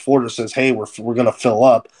situations where if Florida says, "Hey, we're going to fill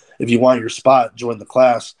up. If you want your spot, join the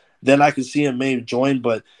class." Then I could see him maybe join.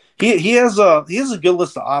 But he has a good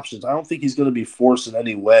list of options. I don't think he's going to be forced in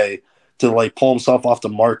any way to like pull himself off the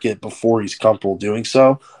market before he's comfortable doing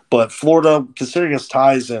so. But Florida, considering his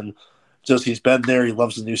ties and just he's been there, he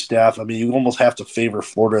loves the new staff. I mean, you almost have to favor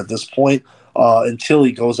Florida at this point until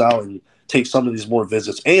he goes out and takes some of these more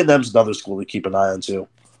visits. A&M's another school to keep an eye on too.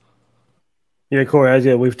 Yeah,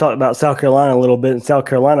 Corey, we've talked about South Carolina a little bit. In South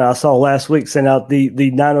Carolina, I saw last week sent out the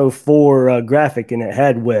 904 graphic, and it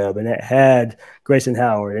had Webb, and it had Grayson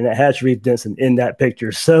Howard, and it had Sharif Denson in that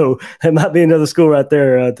picture. So it might be another school right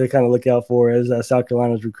there to kind of look out for as South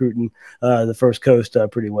Carolina's recruiting the First Coast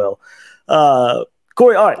pretty well.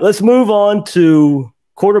 Corey, all right, let's move on to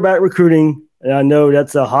quarterback recruiting. And I know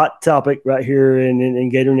that's a hot topic right here in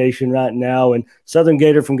Gator Nation right now. And Southern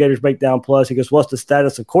Gator from Gators Breakdown Plus, he goes, what's the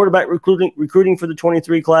status of quarterback recruiting for the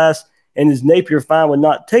 23 class? And is Napier fine with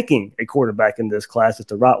not taking a quarterback in this class? If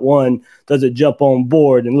the right one doesn't jump on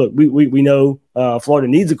board. And look, we know Florida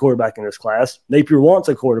needs a quarterback in this class. Napier wants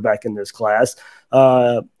a quarterback in this class.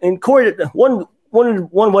 And Corey, one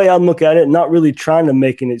way I look at it, not really trying to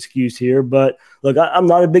make an excuse here, but look, I'm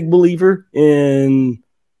not a big believer in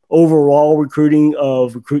overall recruiting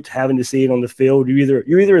of recruits having to see it on the field.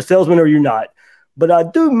 You're either a salesman or you're not. But I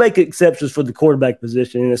do make exceptions for the quarterback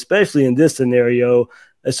position, and especially in this scenario.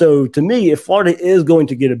 So to me, if Florida is going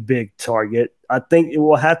to get a big target, I think it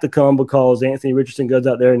will have to come because Anthony Richardson goes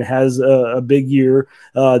out there and has a big year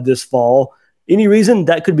this fall. Any reason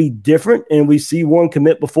that could be different and we see one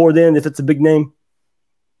commit before then if it's a big name?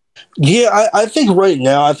 Yeah, I think right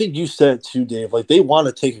now, I think you said it too, Dave, like they want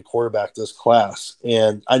to take a quarterback this class.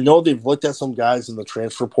 And I know they've looked at some guys in the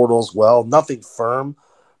transfer portal as well, nothing firm,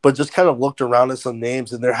 but just kind of looked around at some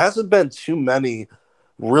names. And there hasn't been too many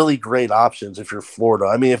really great options if you're Florida.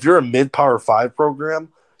 I mean, if you're a mid-Power 5 program,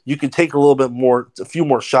 you can take a few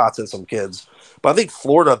more shots at some kids. But I think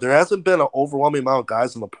Florida, there hasn't been an overwhelming amount of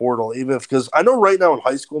guys in the portal, because I know right now in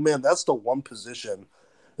high school, man, that's the one position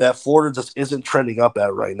that Florida just isn't trending up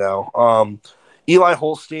at right now. Eli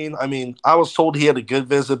Holstein, I mean, I was told he had a good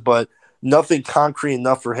visit, but nothing concrete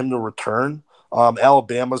enough for him to return.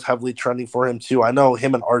 Alabama's heavily trending for him too. I know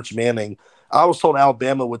him and Arch Manning. I was told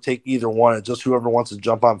Alabama would take either one, and just whoever wants to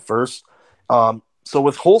jump on first. So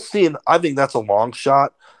with Holstein, I think that's a long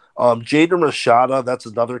shot. Jaden Rashada, that's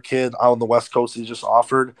another kid out on the West Coast he just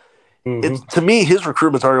offered. To me, his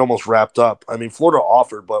recruitment's already almost wrapped up. I mean, Florida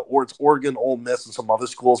offered, but it's Oregon, Ole Miss, and some other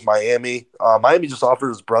schools, Miami. Miami just offered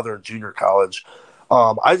his brother in junior college.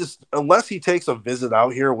 Unless he takes a visit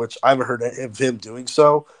out here, which I haven't heard of him doing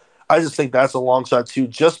so, I just think that's a long shot too,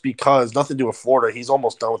 just because nothing to do with Florida. He's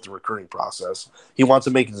almost done with the recruiting process. He wanted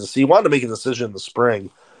to make a decision in the spring.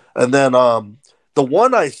 And then the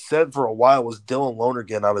one I said for a while was Dylan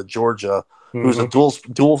Lonergan out of Georgia, who's a dual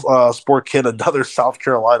sport kid, another South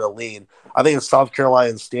Carolina lean. I think it's South Carolina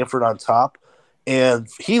and Stanford on top. And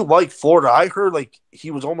he liked Florida. I heard like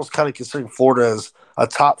he was almost kind of considering Florida as a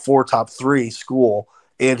top 4, top 3 school.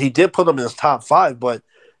 And he did put them in his top 5. But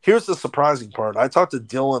here's the surprising part. I talked to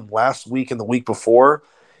Dylan last week and the week before.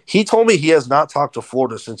 He told me he has not talked to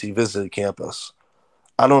Florida since he visited campus.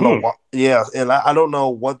 I don't know what. Yeah, and I don't know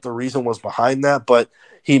what the reason was behind that, but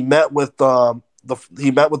he met with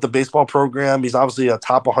the baseball program. He's obviously a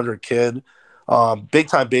top 100 kid, big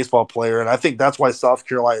time baseball player, and I think that's why South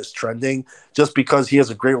Carolina is trending, just because he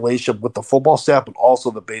has a great relationship with the football staff, but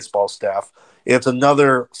also the baseball staff. It's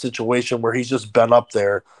another situation where he's just been up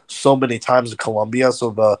there so many times in Columbia,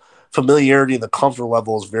 so the familiarity and the comfort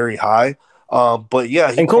level is very high. But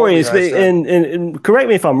yeah, and Corey, and correct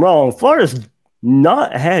me if I'm wrong, Florida's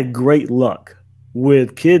not had great luck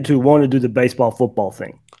with kids who want to do the baseball football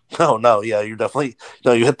thing. No, yeah, you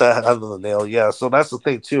hit that out of the nail. Yeah, so that's the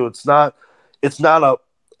thing too. It's not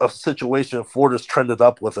a situation Florida's trended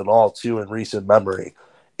up with at all too in recent memory.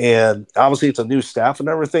 And obviously it's a new staff and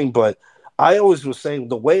everything, but I always was saying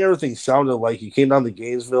the way everything sounded like he came down to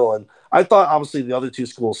Gainesville, and I thought obviously the other two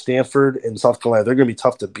schools, Stanford and South Carolina, they're going to be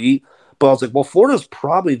tough to beat. But I was like, well, Florida's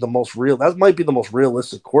probably that might be the most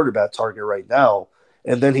realistic quarterback target right now.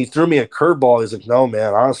 And then he threw me a curveball. He's like, no,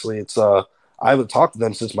 man, honestly, it's I haven't talked to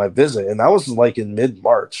them since my visit. And that was like in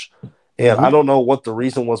mid-March. And I don't know what the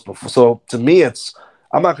reason was before. So to me,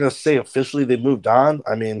 I'm not going to say officially they moved on.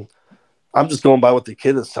 I mean, I'm just going by what the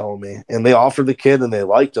kid is telling me. And they offered the kid and they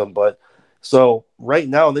liked him. But so right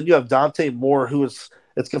now, and then you have Dante Moore,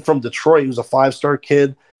 it's from Detroit, who's a 5-star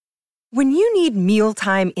kid. When you need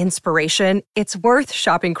mealtime inspiration, it's worth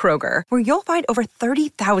shopping Kroger, where you'll find over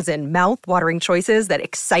 30,000 mouth-watering choices that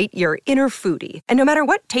excite your inner foodie. And no matter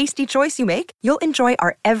what tasty choice you make, you'll enjoy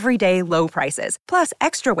our everyday low prices, plus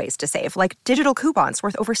extra ways to save, like digital coupons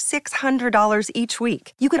worth over $600 each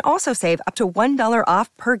week. You can also save up to $1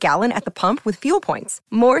 off per gallon at the pump with fuel points.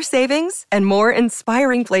 More savings and more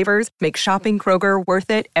inspiring flavors make shopping Kroger worth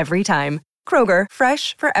it every time. Kroger,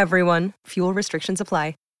 fresh for everyone. Fuel restrictions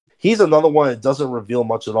apply. He's another one that doesn't reveal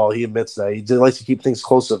much at all. He admits that. He likes to keep things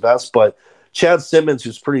close to the vest. But Chad Simmons,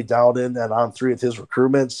 who's pretty dialed in and on 3 with his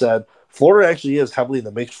recruitment, said Florida actually is heavily in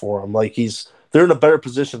the mix for him. Like they're in a better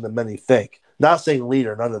position than many think. Not saying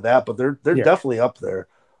leader, none of that, but they're definitely up there.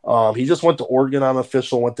 He just went to Oregon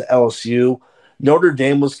unofficial, went to LSU. Notre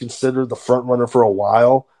Dame was considered the front runner for a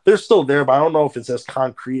while. They're still there, but I don't know if it's as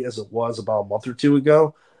concrete as it was about a month or two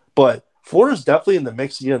ago. But Florida's definitely in the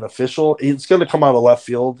mix to get an official. It's going to come out of left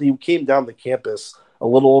field. He came down to campus a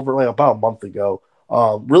little over about a month ago.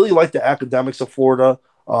 Really like the academics of Florida.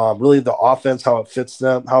 Really the offense, how it fits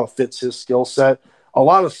them, how it fits his skill set. A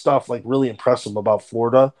lot of stuff really impressed him about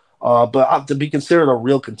Florida. But to be considered a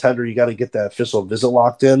real contender, you got to get that official visit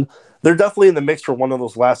locked in. They're definitely in the mix for one of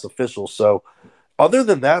those last officials. So other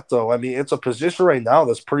than that, though, I mean, it's a position right now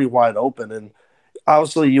that's pretty wide open. And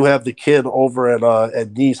obviously, you have the kid over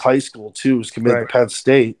at Nice High School, too, who's committed to Penn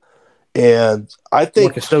State. And I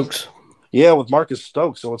think Marcus Stokes. Yeah, with Marcus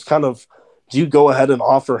Stokes. So it's kind of, do you go ahead and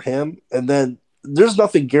offer him? And then there's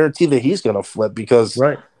nothing guaranteed that he's going to flip, because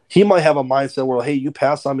he might have a mindset where, hey, you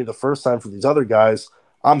passed on me the first time for these other guys.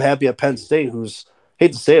 I'm happy at Penn State, who's,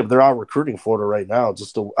 hate to say it, but they're out recruiting Florida right now.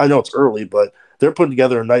 I know it's early, but they're putting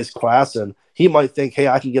together a nice class, and he might think, hey,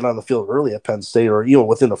 I can get on the field early at Penn State or even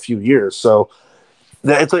within a few years. So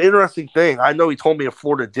it's an interesting thing. I know he told me if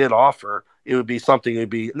Florida did offer, it would be something.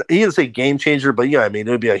 He didn't say game changer, but yeah, I mean,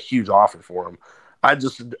 it would be a huge offer for him. But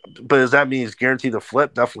does that mean he's guaranteed to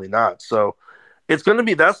flip? Definitely not. So it's going to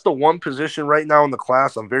be, that's the one position right now in the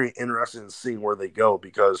class I'm very interested in seeing where they go,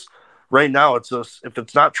 because right now it's just, if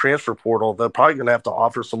it's not transfer portal, they're probably going to have to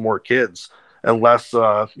offer some more kids unless,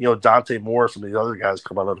 Dante Moore, some of the other guys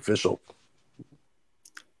come out unofficial.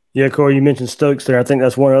 Yeah, Corey, you mentioned Stokes there. I think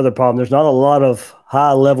that's one other problem. There's not a lot of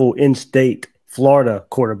high-level in-state Florida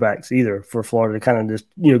quarterbacks either for Florida, kind of just,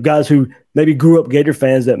 guys who maybe grew up Gator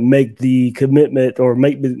fans that make the commitment or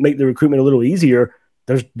make the recruitment a little easier.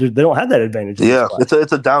 They don't have that advantage. Yeah,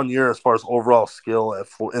 it's a down year as far as overall skill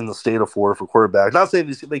in the state of Florida for quarterback. Not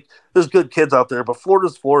saying there's good kids out there, but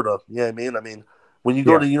Florida's Florida. Yeah, I mean, when you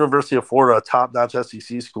go to the University of Florida, a top-notch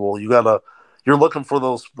SEC school, you're looking for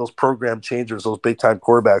those program changers, those big-time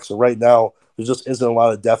quarterbacks. And right now, there just isn't a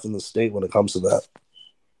lot of depth in the state when it comes to that.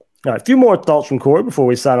 All right, a few more thoughts from Corey before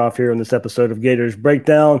we sign off here on this episode of Gators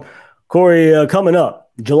Breakdown. Corey, coming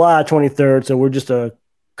up July 23rd, so we're just a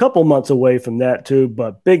couple months away from that too,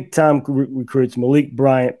 but big-time recruits Malik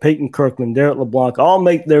Bryant, Peyton Kirkland, Derek LeBlanc all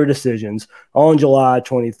make their decisions on July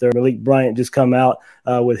 23rd. Malik Bryant just come out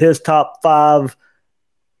with his top 5.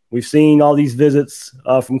 We've seen all these visits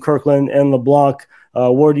from Kirkland and LeBlanc.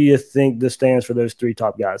 Where do you think this stands for those 3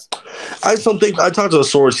 top guys? I talked to a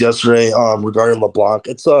source yesterday regarding LeBlanc.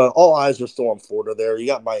 It's all eyes are still on Florida there. You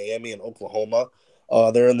got Miami and Oklahoma.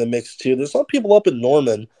 They're in the mix too. There's some people up in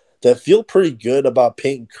Norman that feel pretty good about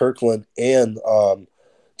Peyton Kirkland and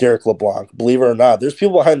Derek LeBlanc. Believe it or not, there's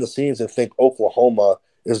people behind the scenes that think Oklahoma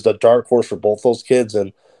is the dark horse for both those kids.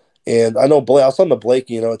 And I know I was talking to Blake,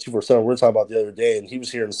 at 247, we were talking about the other day, and he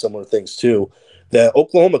was hearing similar things too, that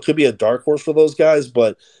Oklahoma could be a dark horse for those guys.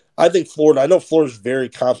 But I think I know Florida's very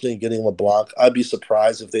confident in getting LeBlanc. I'd be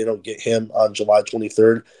surprised if they don't get him on July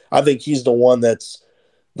 23rd. I think he's the one that's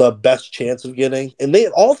the best chance of getting. And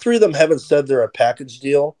all 3 of them haven't said they're a package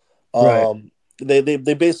deal. Right. They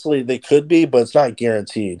basically, they could be, but it's not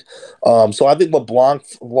guaranteed. So I think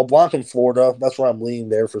LeBlanc in Florida, that's where I'm leaning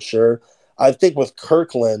there for sure. I think with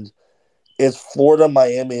Kirkland, it's Florida,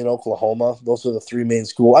 Miami, and Oklahoma. Those are the 3 main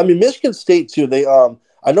schools. I mean, Michigan State too. They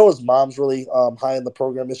I know his mom's really high in the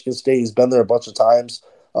program. Michigan State. He's been there a bunch of times.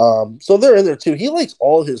 So they're in there too. He likes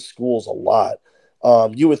all his schools a lot.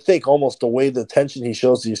 You would think almost the way the attention he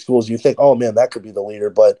shows to these schools, you think, oh man, that could be the leader.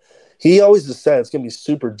 But he always has said it's going to be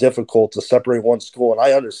super difficult to separate one school, and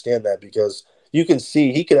I understand that because you can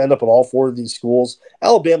see he could end up in all 4 of these schools.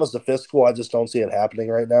 Alabama's the 5th school. I just don't see it happening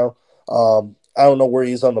right now. I don't know where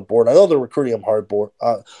he's on the board. I know they're recruiting him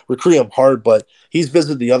hard, but he's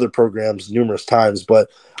visited the other programs numerous times. But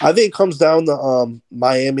I think it comes down to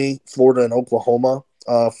Miami, Florida, and Oklahoma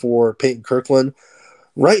for Peyton Kirkland.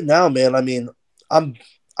 Right now, man, I mean,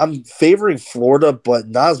 I'm favoring Florida, but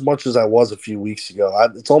not as much as I was a few weeks ago.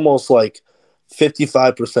 It's almost like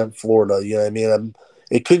 55% Florida. You know what I mean?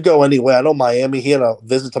 It could go any way. I know Miami. He had a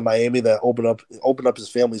visit to Miami that opened up his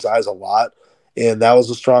family's eyes a lot. And that was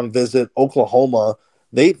a strong visit. Oklahoma,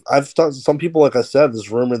 I've talked to some people, like I said, there's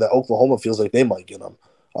rumor that Oklahoma feels like they might get him.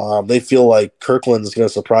 They feel like Kirkland is going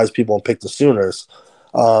to surprise people and pick the Sooners.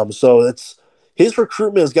 So his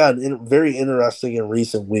recruitment has gotten very interesting in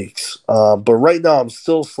recent weeks. But right now, I'm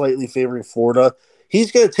still slightly favoring Florida. He's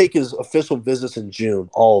going to take his official visits in June,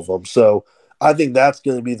 all of them. So I think that's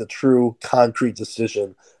going to be the true concrete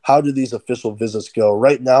decision. How do these official visits go?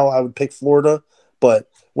 Right now, I would pick Florida, but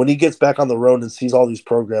when he gets back on the road and sees all these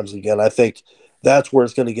programs again, I think that's where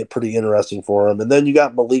it's going to get pretty interesting for him. And then you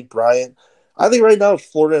got Malik Bryant. I think right now it's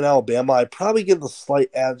Florida and Alabama. I'd probably give the slight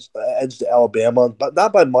edge to Alabama, but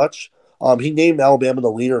not by much. He named Alabama the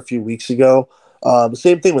leader a few weeks ago.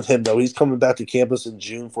 Same thing with him, though. He's coming back to campus in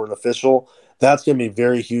June for an official. That's going to be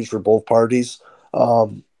very huge for both parties.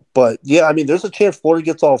 But, yeah, I mean, there's a chance Florida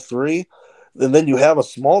gets all 3. And then you have a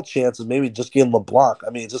small chance of maybe just getting LeBlanc. I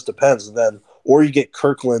mean, it just depends. And then, or you get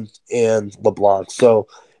Kirkland and LeBlanc. So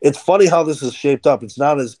it's funny how this is shaped up. It's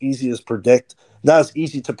not as easy to predict as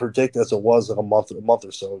it was like a month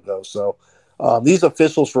or so ago. So these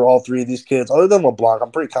officials for all 3 of these kids, other than LeBlanc,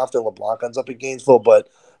 I'm pretty confident LeBlanc ends up in Gainesville. But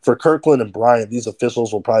for Kirkland and Bryant, these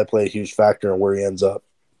officials will probably play a huge factor in where he ends up.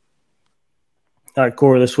 All right,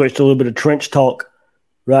 Corey, let's switch to a little bit of trench talk.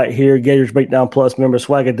 Right here, Gators Breakdown Plus member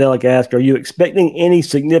Swagadelic asked, are you expecting any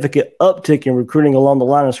significant uptick in recruiting along the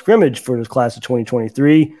line of scrimmage for this class of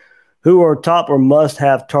 2023? Who are top or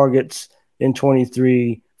must-have targets in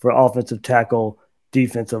 23 for offensive tackle,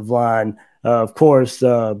 defensive line? Of course,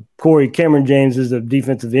 Corey Cameron James is a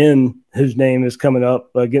defensive end whose name is coming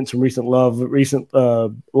up, getting some recent love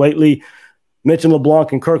lately. Mentioned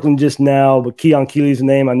LeBlanc and Kirkland just now, but Keon Keeley's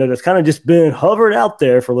name, I know that's kind of just been hovered out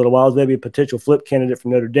there for a little while as maybe a potential flip candidate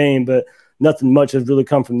from Notre Dame, but nothing much has really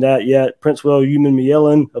come from that yet. Princewell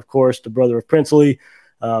Uman-Mielen, of course, the brother of Princely.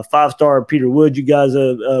 Five-star Peter Wood, you guys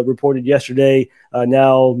reported yesterday,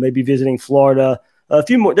 now maybe visiting Florida.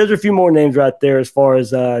 There's a few more names right there as far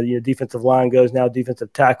as defensive line goes. Now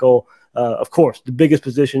defensive tackle, of course, the biggest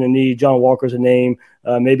position in need. John Walker's a name,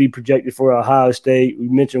 maybe projected for Ohio State. We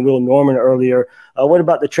mentioned Will Norman earlier. What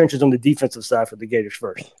about the trenches on the defensive side for the Gators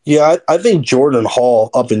first? Yeah, I think Jordan Hall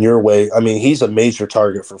up in your way. I mean, he's a major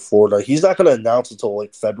target for Florida. He's not going to announce until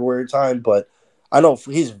like February time, but I know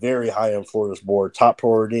he's very high on Florida's board, top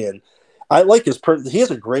priority, and I like his. He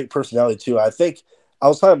has a great personality too. I think. I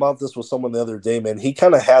was talking about this with someone the other day, man. He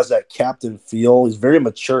kind of has that captain feel. He's a very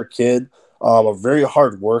mature kid, a very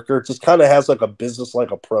hard worker. Just kind of has like a business-like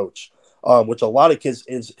approach, which a lot of kids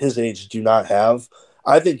his age do not have.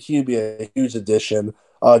 I think he'd be a huge addition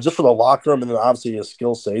just for the locker room and then obviously his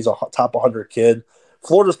skill set. He's a top 100 kid.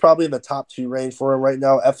 Florida's probably in the top 2 range for him right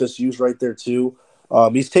now. FSU's right there too.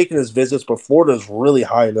 He's taking his visits, but Florida's really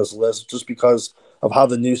high in his list just because of how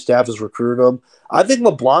the new staff has recruited him. I think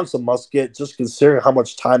LeBlanc's a must-get just considering how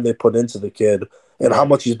much time they put into the kid and how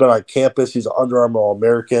much he's been on campus. He's an Under Armour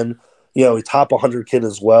All-American. He's top 100 kid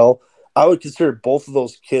as well. I would consider both of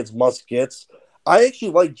those kids must-gets. I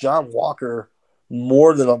actually like John Walker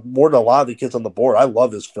more than a lot of the kids on the board. I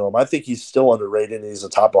love his film. I think he's still underrated and he's a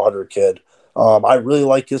top 100 kid. I really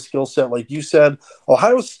like his skill set. Like you said,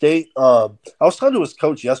 Ohio State, I was talking to his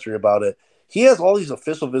coach yesterday about it. He has all these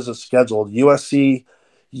official visits scheduled, USC,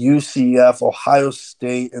 UCF, Ohio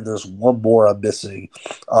State, and there's one more I'm missing.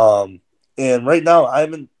 And right now, I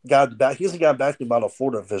haven't gotten back. He hasn't gotten back to me about a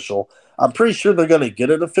Florida official. I'm pretty sure they're going to get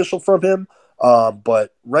an official from him.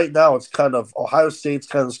 But right now, it's kind of Ohio State's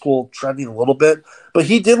kind of the school trending a little bit. But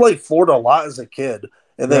he did like Florida a lot as a kid.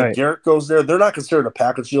 And then right. Garrett goes there. They're not considered a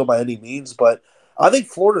package deal by any means, but I think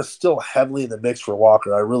Florida's still heavily in the mix for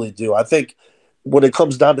Walker. I really do. I think when it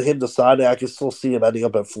comes down to him deciding, I can still see him ending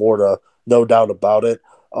up at Florida, no doubt about it.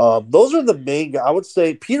 Those are the main guys. I would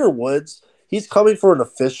say Peter Woods, he's coming for an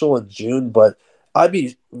official in June, but I'd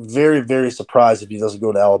be very, very surprised if he doesn't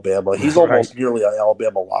go to Alabama. He's almost nearly an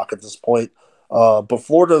Alabama lock at this point. But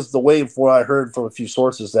Florida's the way, from what I heard from a few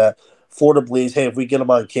sources, that Florida believes, hey, if we get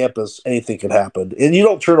him on campus, anything can happen. And you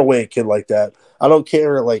don't turn away a kid like that. I don't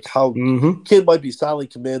care like how kid might be silently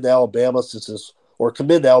committed to Alabama since his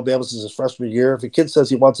freshman year. If a kid says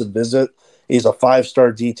he wants to visit, he's a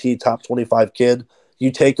 5-star DT, top 25 kid.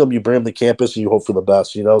 You take him, you bring him to campus, and you hope for the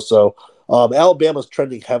best, So Alabama's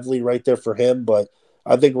trending heavily right there for him, but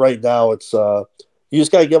I think right now it's you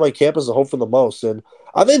just got to get him on campus and hope for the most. And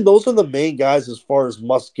I think those are the main guys as far as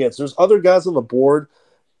must-gets. There's other guys on the board.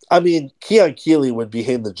 I mean, Keon Keeley would be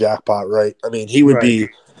hitting the jackpot, right? I mean, he would be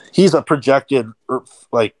 – he's a projected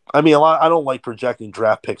I don't like projecting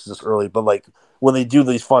draft picks this early, but like when they do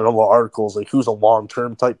these fun little articles, like who's a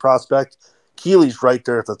long-term type prospect, Keeley's right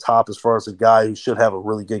there at the top as far as a guy who should have a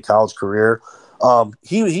really good college career.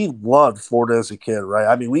 He loved Florida as a kid, right?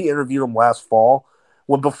 I mean, we interviewed him last fall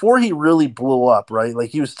before he really blew up, right? Like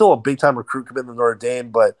he was still a big-time recruit commitment to Notre Dame,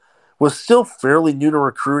 but was still fairly new to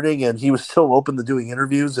recruiting, and he was still open to doing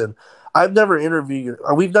interviews. And we've never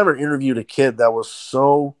interviewed a kid that was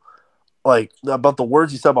so like about the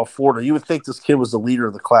words he said about Florida. You would think this kid was the leader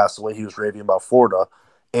of the class the way he was raving about Florida,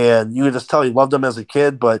 and you could just tell he loved him as a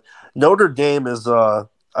kid. But Notre Dame is,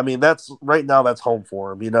 that's right now that's home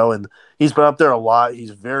for him, and he's been up there a lot. He's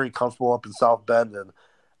very comfortable up in South Bend, and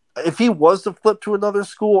if he was to flip to another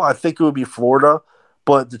school, I think it would be Florida.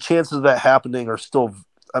 But the chances of that happening are still.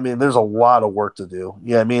 There's a lot of work to do.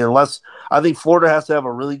 Yeah, unless I think Florida has to have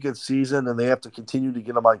a really good season and they have to continue to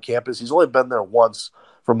get him on campus. He's only been there once,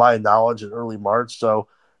 from my knowledge, in early March. So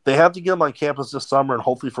they have to get him on campus this summer and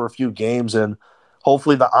hopefully for a few games, and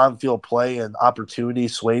hopefully the on-field play and opportunity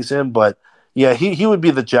sways him. But, yeah, he would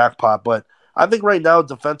be the jackpot. But I think right now,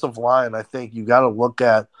 defensive line, I think you got to look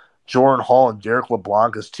at Jordan Hall and Derek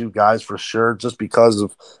LeBlanc as two guys for sure, just because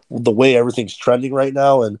of the way everything's trending right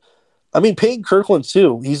now. And Peyton Kirkland,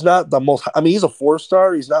 too. He's not the most – he's a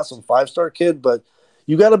 4-star. He's not some 5-star kid, but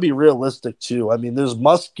you got to be realistic, too. There's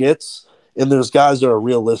must-gets, and there's guys that are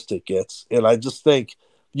realistic gets. And I just think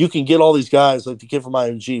you can get all these guys, like the kid from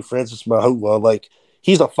IMG, Francis Mahua. Like,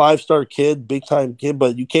 he's a 5-star kid, big-time kid,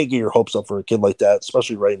 but you can't get your hopes up for a kid like that,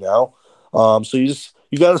 especially right now. So you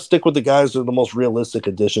got to stick with the guys that are the most realistic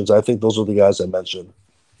additions. I think those are the guys I mentioned.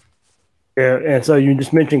 Yeah, and so you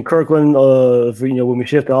just mentioned Kirkland. When we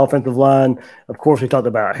shift the offensive line, of course, we talked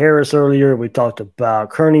about Harris earlier. We talked about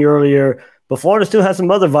Kearney earlier. But Florida still has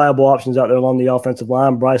some other viable options out there along the offensive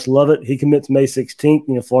line. Bryce Lovett, he commits May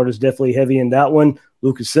 16th. Florida's definitely heavy in that one.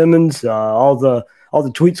 Lucas Simmons, all the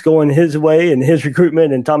tweets going his way and his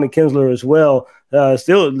recruitment, and Tommy Kinsler as well.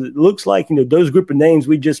 Still, it looks like those group of names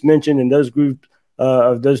we just mentioned and those group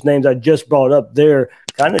of those names I just brought up there,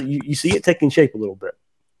 kind of you see it taking shape a little bit.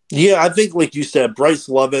 Yeah, I think like you said, Bryce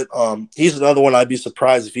Lovett, he's another one I'd be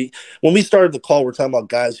surprised if when we started the call, we're talking about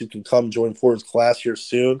guys who can come join Florida's class here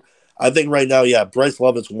soon. I think right now, yeah, Bryce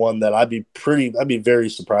Lovett's one that I'd be very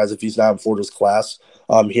surprised if he's not in Florida's class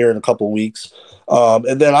here in a couple of weeks.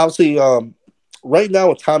 And then obviously right now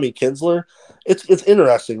with Tommy Kinsler, it's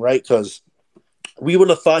interesting, right? Because we would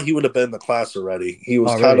have thought he would have been in the class already. He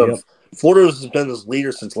was Florida has been his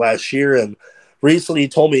leader since last year, and recently he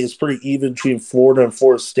told me it's pretty even between Florida and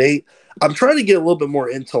Florida State. I'm trying to get a little bit more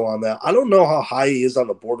intel on that. I don't know how high he is on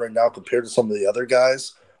the board right now compared to some of the other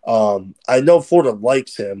guys. I know Florida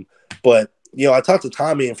likes him, but I talked to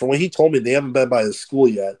Tommy, and from what he told me, they haven't been by his school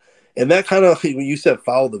yet. And that kind of, when you said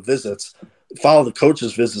follow the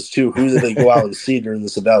coaches' visits too, who did they go out and see during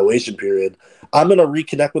this evaluation period? I'm going to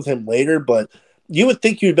reconnect with him later, but you would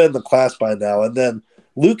think you'd been in the class by now. And then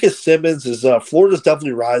Lucas Simmons is Florida's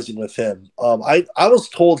definitely rising with him. I was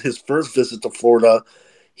told his first visit to Florida,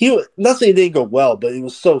 nothing didn't go well, but it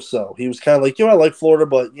was so. He was kind of like, I like Florida,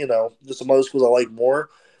 but there's some other schools I like more.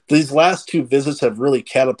 These last two visits have really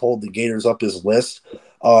catapulted the Gators up his list.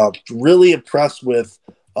 Really impressed with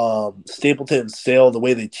Stapleton and Sale, the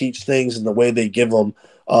way they teach things and the way they give them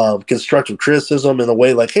constructive criticism in a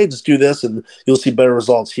way like, hey, just do this and you'll see better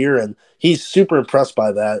results here. And he's super impressed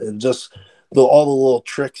by that, and just all the little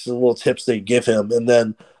tricks and little tips they give him. And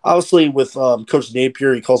then obviously with Coach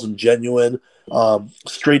Napier, he calls him genuine,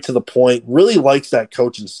 straight to the point, really likes that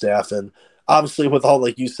coaching staff. And obviously with all,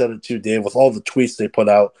 like you said it too, Dave, with all the tweets they put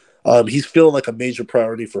out, he's feeling like a major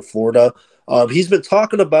priority for Florida. He's been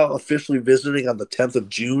talking about officially visiting on the 10th of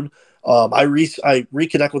June. I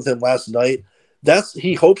reconnected with him last night.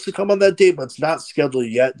 He hopes to come on that date, but it's not scheduled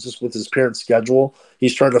yet, just with his parents' schedule.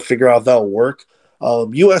 He's trying to figure out if that'll work.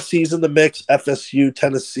 USC's in the mix, FSU,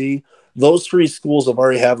 Tennessee. Those three schools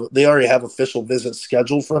already have official visits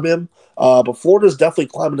scheduled from him. But Florida's definitely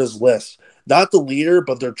climbing his list. Not the leader,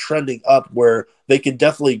 but they're trending up where they can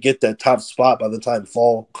definitely get that top spot by the time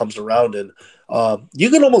fall comes around. And you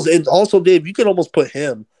can almost, and also Dave, you can almost put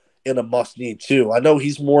him in a must need too. I know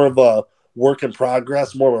he's more of a work in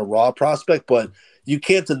progress, more of a raw prospect, but you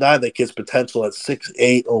can't deny that kid's potential at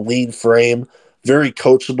 6'8", a lean frame, very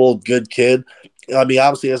coachable, good kid. I mean,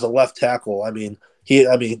 obviously as a left tackle,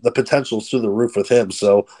 the potential is through the roof with him.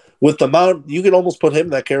 So with the amount, you can almost put him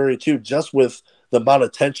in that category too, just with the amount of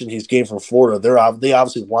attention he's gained from Florida. They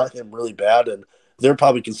obviously want him really bad, and they're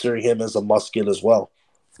probably considering him as a must get as well.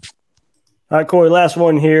 All right, Corey, last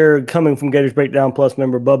one here, coming from Gators Breakdown Plus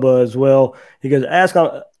member Bubba as well. He goes,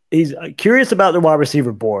 he's curious about the wide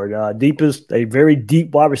receiver board. A very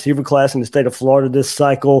deep wide receiver class in the state of Florida this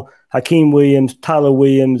cycle. Hakeem Williams, Tyler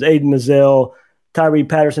Williams, Aiden Mazzell, Tyree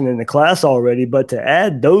Patterson in the class already, but to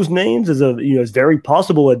add those names as very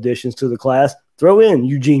possible additions to the class, throw in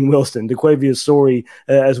Eugene Wilson, DeQuavius Sori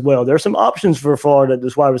as well. There are some options for Florida at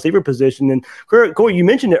this wide receiver position. And Corey, you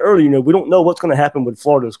mentioned it earlier. We don't know what's going to happen with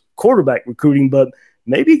Florida's quarterback recruiting, but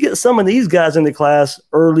maybe get some of these guys in the class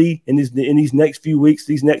early in these next few weeks,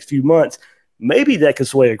 these next few months. Maybe that could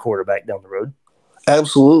sway a quarterback down the road.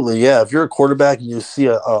 Absolutely, yeah. If you're a quarterback and you see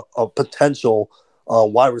a potential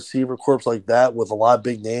wide receiver corps like that with a lot of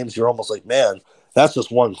big names, you're almost like, man, that's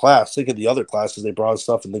just one class. Think of the other classes they brought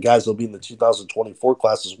stuff, and the guys will be in the 2024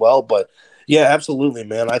 class as well. But yeah, absolutely,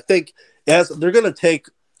 man. I think it's going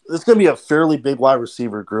to be a fairly big wide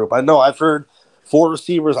receiver group. I know I've heard 4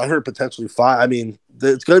 receivers. I heard potentially 5. I mean,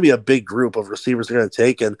 it's going to be a big group of receivers they're going to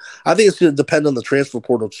take, and I think it's going to depend on the transfer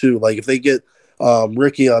portal too. Like if they get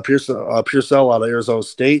Ricky Pearsall out of Arizona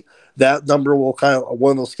State, that number will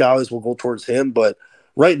one of those scouts will go towards him. But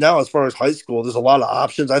right now, as far as high school, there's a lot of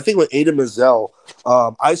options. I think with Aiden Mazzell,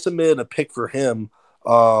 I submitted a pick for him.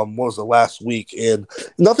 Last week, and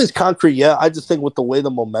nothing's concrete yet. I just think with the way the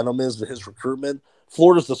momentum is with his recruitment,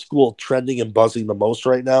 Florida's the school trending and buzzing the most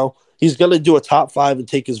right now. He's going to do a top 5 and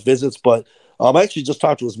take his visits, but I actually just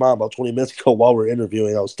talked to his mom about 20 minutes ago while we were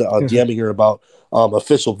interviewing. I was DMing her about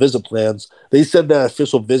official visit plans. They said that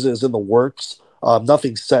official visit is in the works.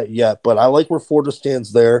 Nothing's set yet, but I like where Florida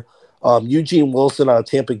stands there. Eugene Wilson out of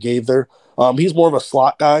Tampa Gaither. He's more of a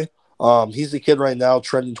slot guy. He's the kid right now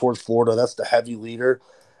trending towards Florida. That's the heavy leader.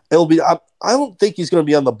 I don't think he's going to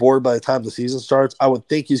be on the board by the time the season starts. I would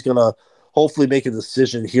think he's going to hopefully make a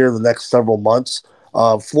decision here in the next several months.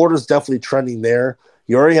 Florida's definitely trending there.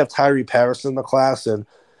 You already have Tyree Patterson in the class, and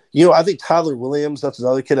I think Tyler Williams, that's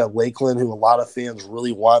another kid at Lakeland who a lot of fans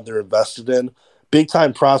really want, they're invested in.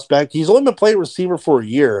 Big-time prospect. He's only been playing receiver for a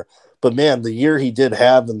year, but, man, the year he did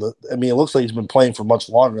have, it looks like he's been playing for much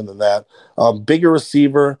longer than that. Bigger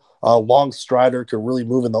receiver, long strider, can really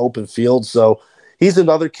move in the open field. So he's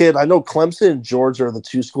another kid. I know Clemson and Georgia are the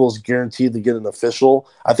two schools guaranteed to get an official.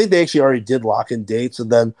 I think they actually already did lock in dates,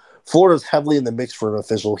 and then Florida's heavily in the mix for an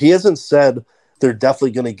official. He hasn't said they're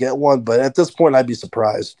definitely going to get one, but at this point, I'd be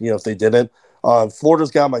surprised, if they didn't.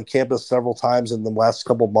 Florida's got him on campus several times in the last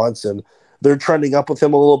couple months, and they're trending up with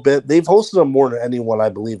him a little bit. They've hosted him more than anyone, I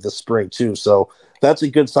believe, this spring, too. So that's a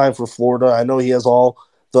good sign for Florida. I know he has all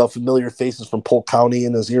the familiar faces from Polk County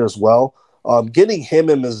in his ear as well. Getting him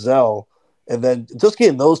and Mizell, and then just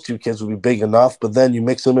getting those two kids would be big enough, but then you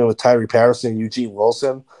mix them in with Tyree Patterson and Eugene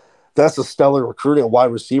Wilson. That's a stellar recruiting and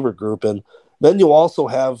wide receiver group. And then you also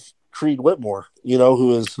have Creed Whitmore,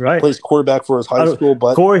 who plays quarterback for his high school.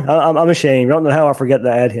 But Corey, I'm ashamed. I don't know how I forget to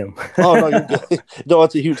add him. Oh, no, you're good. No,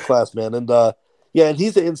 it's a huge class, man. And, and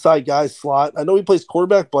he's an inside guy slot. I know he plays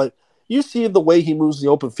quarterback, but you see the way he moves in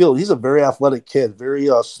the open field. He's a very athletic kid, very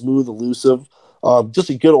smooth, elusive, just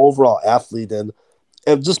a good overall athlete. And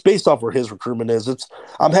just based off where his recruitment is,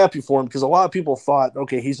 I'm happy for him because a lot of people thought,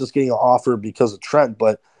 okay, he's just getting an offer because of Trent,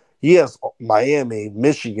 but he has Miami,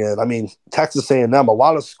 Michigan, Texas A&M. A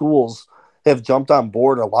lot of schools have jumped on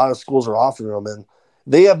board. A lot of schools are offering him, and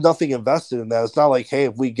they have nothing invested in that. It's not like, hey,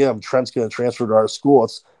 if we get him, Trent's going to transfer to our school.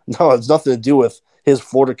 It's nothing to do with his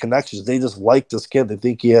Florida connections. They just like this kid. They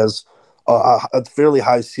think he has a fairly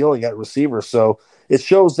high ceiling at receiver. So it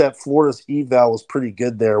shows that Florida's eval was pretty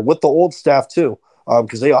good there with the old staff too,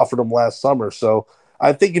 because they offered him last summer. So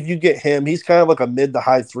I think if you get him, he's kind of like a mid to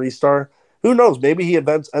high 3-star. Who knows? Maybe he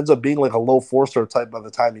ends up being like a low 4-star type by the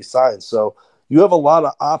time he signs. So you have a lot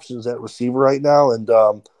of options at receiver right now, and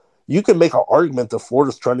you can make an argument that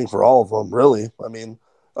Florida's trending for all of them, really.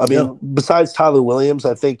 Besides Tyler Williams,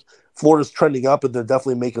 I think Florida's trending up, and they're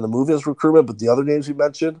definitely making a move in his recruitment. But the other names you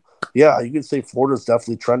mentioned, yeah, you can say Florida's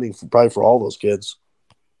definitely trending probably for all those kids.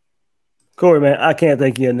 Corey, man, I can't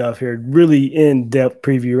thank you enough here. Really in-depth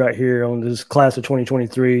preview right here on this class of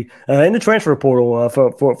 2023 and the transfer portal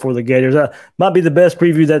for the Gators. Might be the best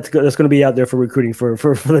preview that's going to be out there for recruiting for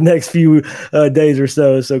the next few days or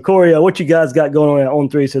so. So, Corey, what you guys got going on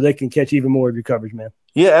 3 so they can catch even more of your coverage, man?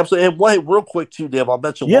 Yeah, absolutely. And wait, real quick too, Dave, I'll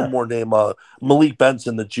mention one more name, Malik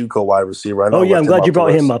Benson, the JUCO wide receiver. I'm glad you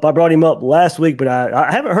brought him up. I brought him up last week, but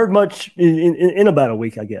I haven't heard much in about a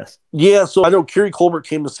week, I guess. Yeah, so I know Kerry Colbert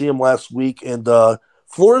came to see him last week, and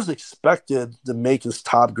Florida's expected to make his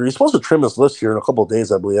top group. He's supposed to trim his list here in a couple of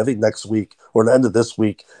days, I believe. I think next week or the end of this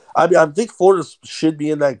week. I think Florida should be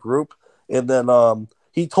in that group, and then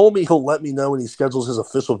he told me he'll let me know when he schedules his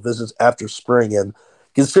official visits after spring, and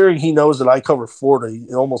considering he knows that I cover Florida,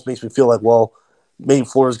 it almost makes me feel like, well, maybe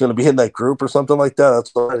Florida's going to be in that group or something like that.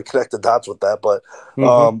 That's why I to connect the dots with that. But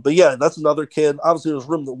but yeah, that's another kid. Obviously, there's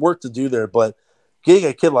work to do there, but getting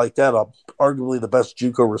a kid like that, arguably the best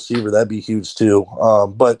JUCO receiver, that'd be huge too.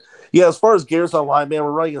 But yeah, as far as Gators Online, man,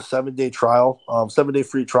 we're running a 7-day trial, 7-day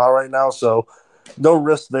free trial right now. So no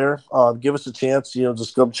risk there. Give us a chance.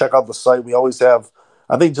 Just go check out the site. We always have,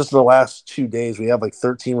 I think just in the last 2 days, we have like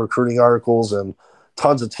 13 recruiting articles and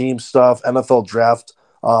tons of team stuff, NFL draft.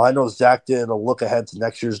 I know Zach did a look ahead to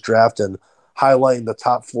next year's draft and highlighting the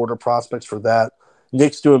top Florida prospects for that.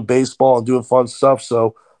 Nick's doing baseball and doing fun stuff.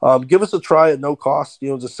 So give us a try at no cost.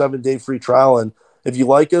 It's a 7-day free trial. And if you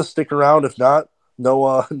like us, stick around. If not,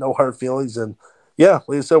 no hard feelings. And yeah,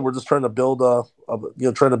 like I said, we're just trying to build a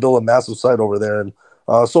massive site over there. And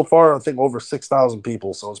so far, I think over 6,000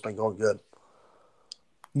 people. So it's been going good.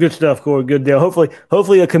 Good stuff, Corey. Good deal.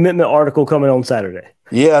 Hopefully a commitment article coming on Saturday.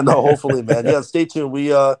 Yeah, no, hopefully, man. Yeah, stay tuned.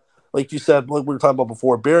 We, like you said, like we were talking about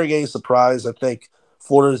before, bearing any surprise, I think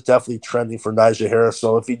Florida is definitely trending for Najee Harris.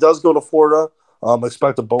 So if he does go to Florida,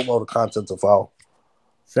 expect a boatload of content to follow.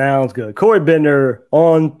 Sounds good. Corey Bender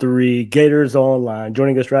on 3, Gators Online,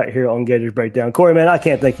 joining us right here on Gators Breakdown. Corey, man, I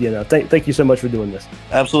can't thank you enough. Thank you so much for doing this.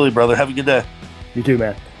 Absolutely, brother. Have a good day. You too,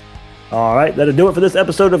 man. All right, that'll do it for this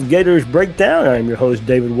episode of Gators Breakdown. I'm your host,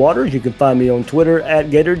 David Waters. You can find me on Twitter at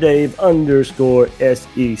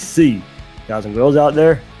GatorDave_SEC. Guys and girls out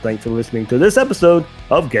there, thanks for listening to this episode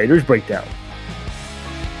of Gators Breakdown.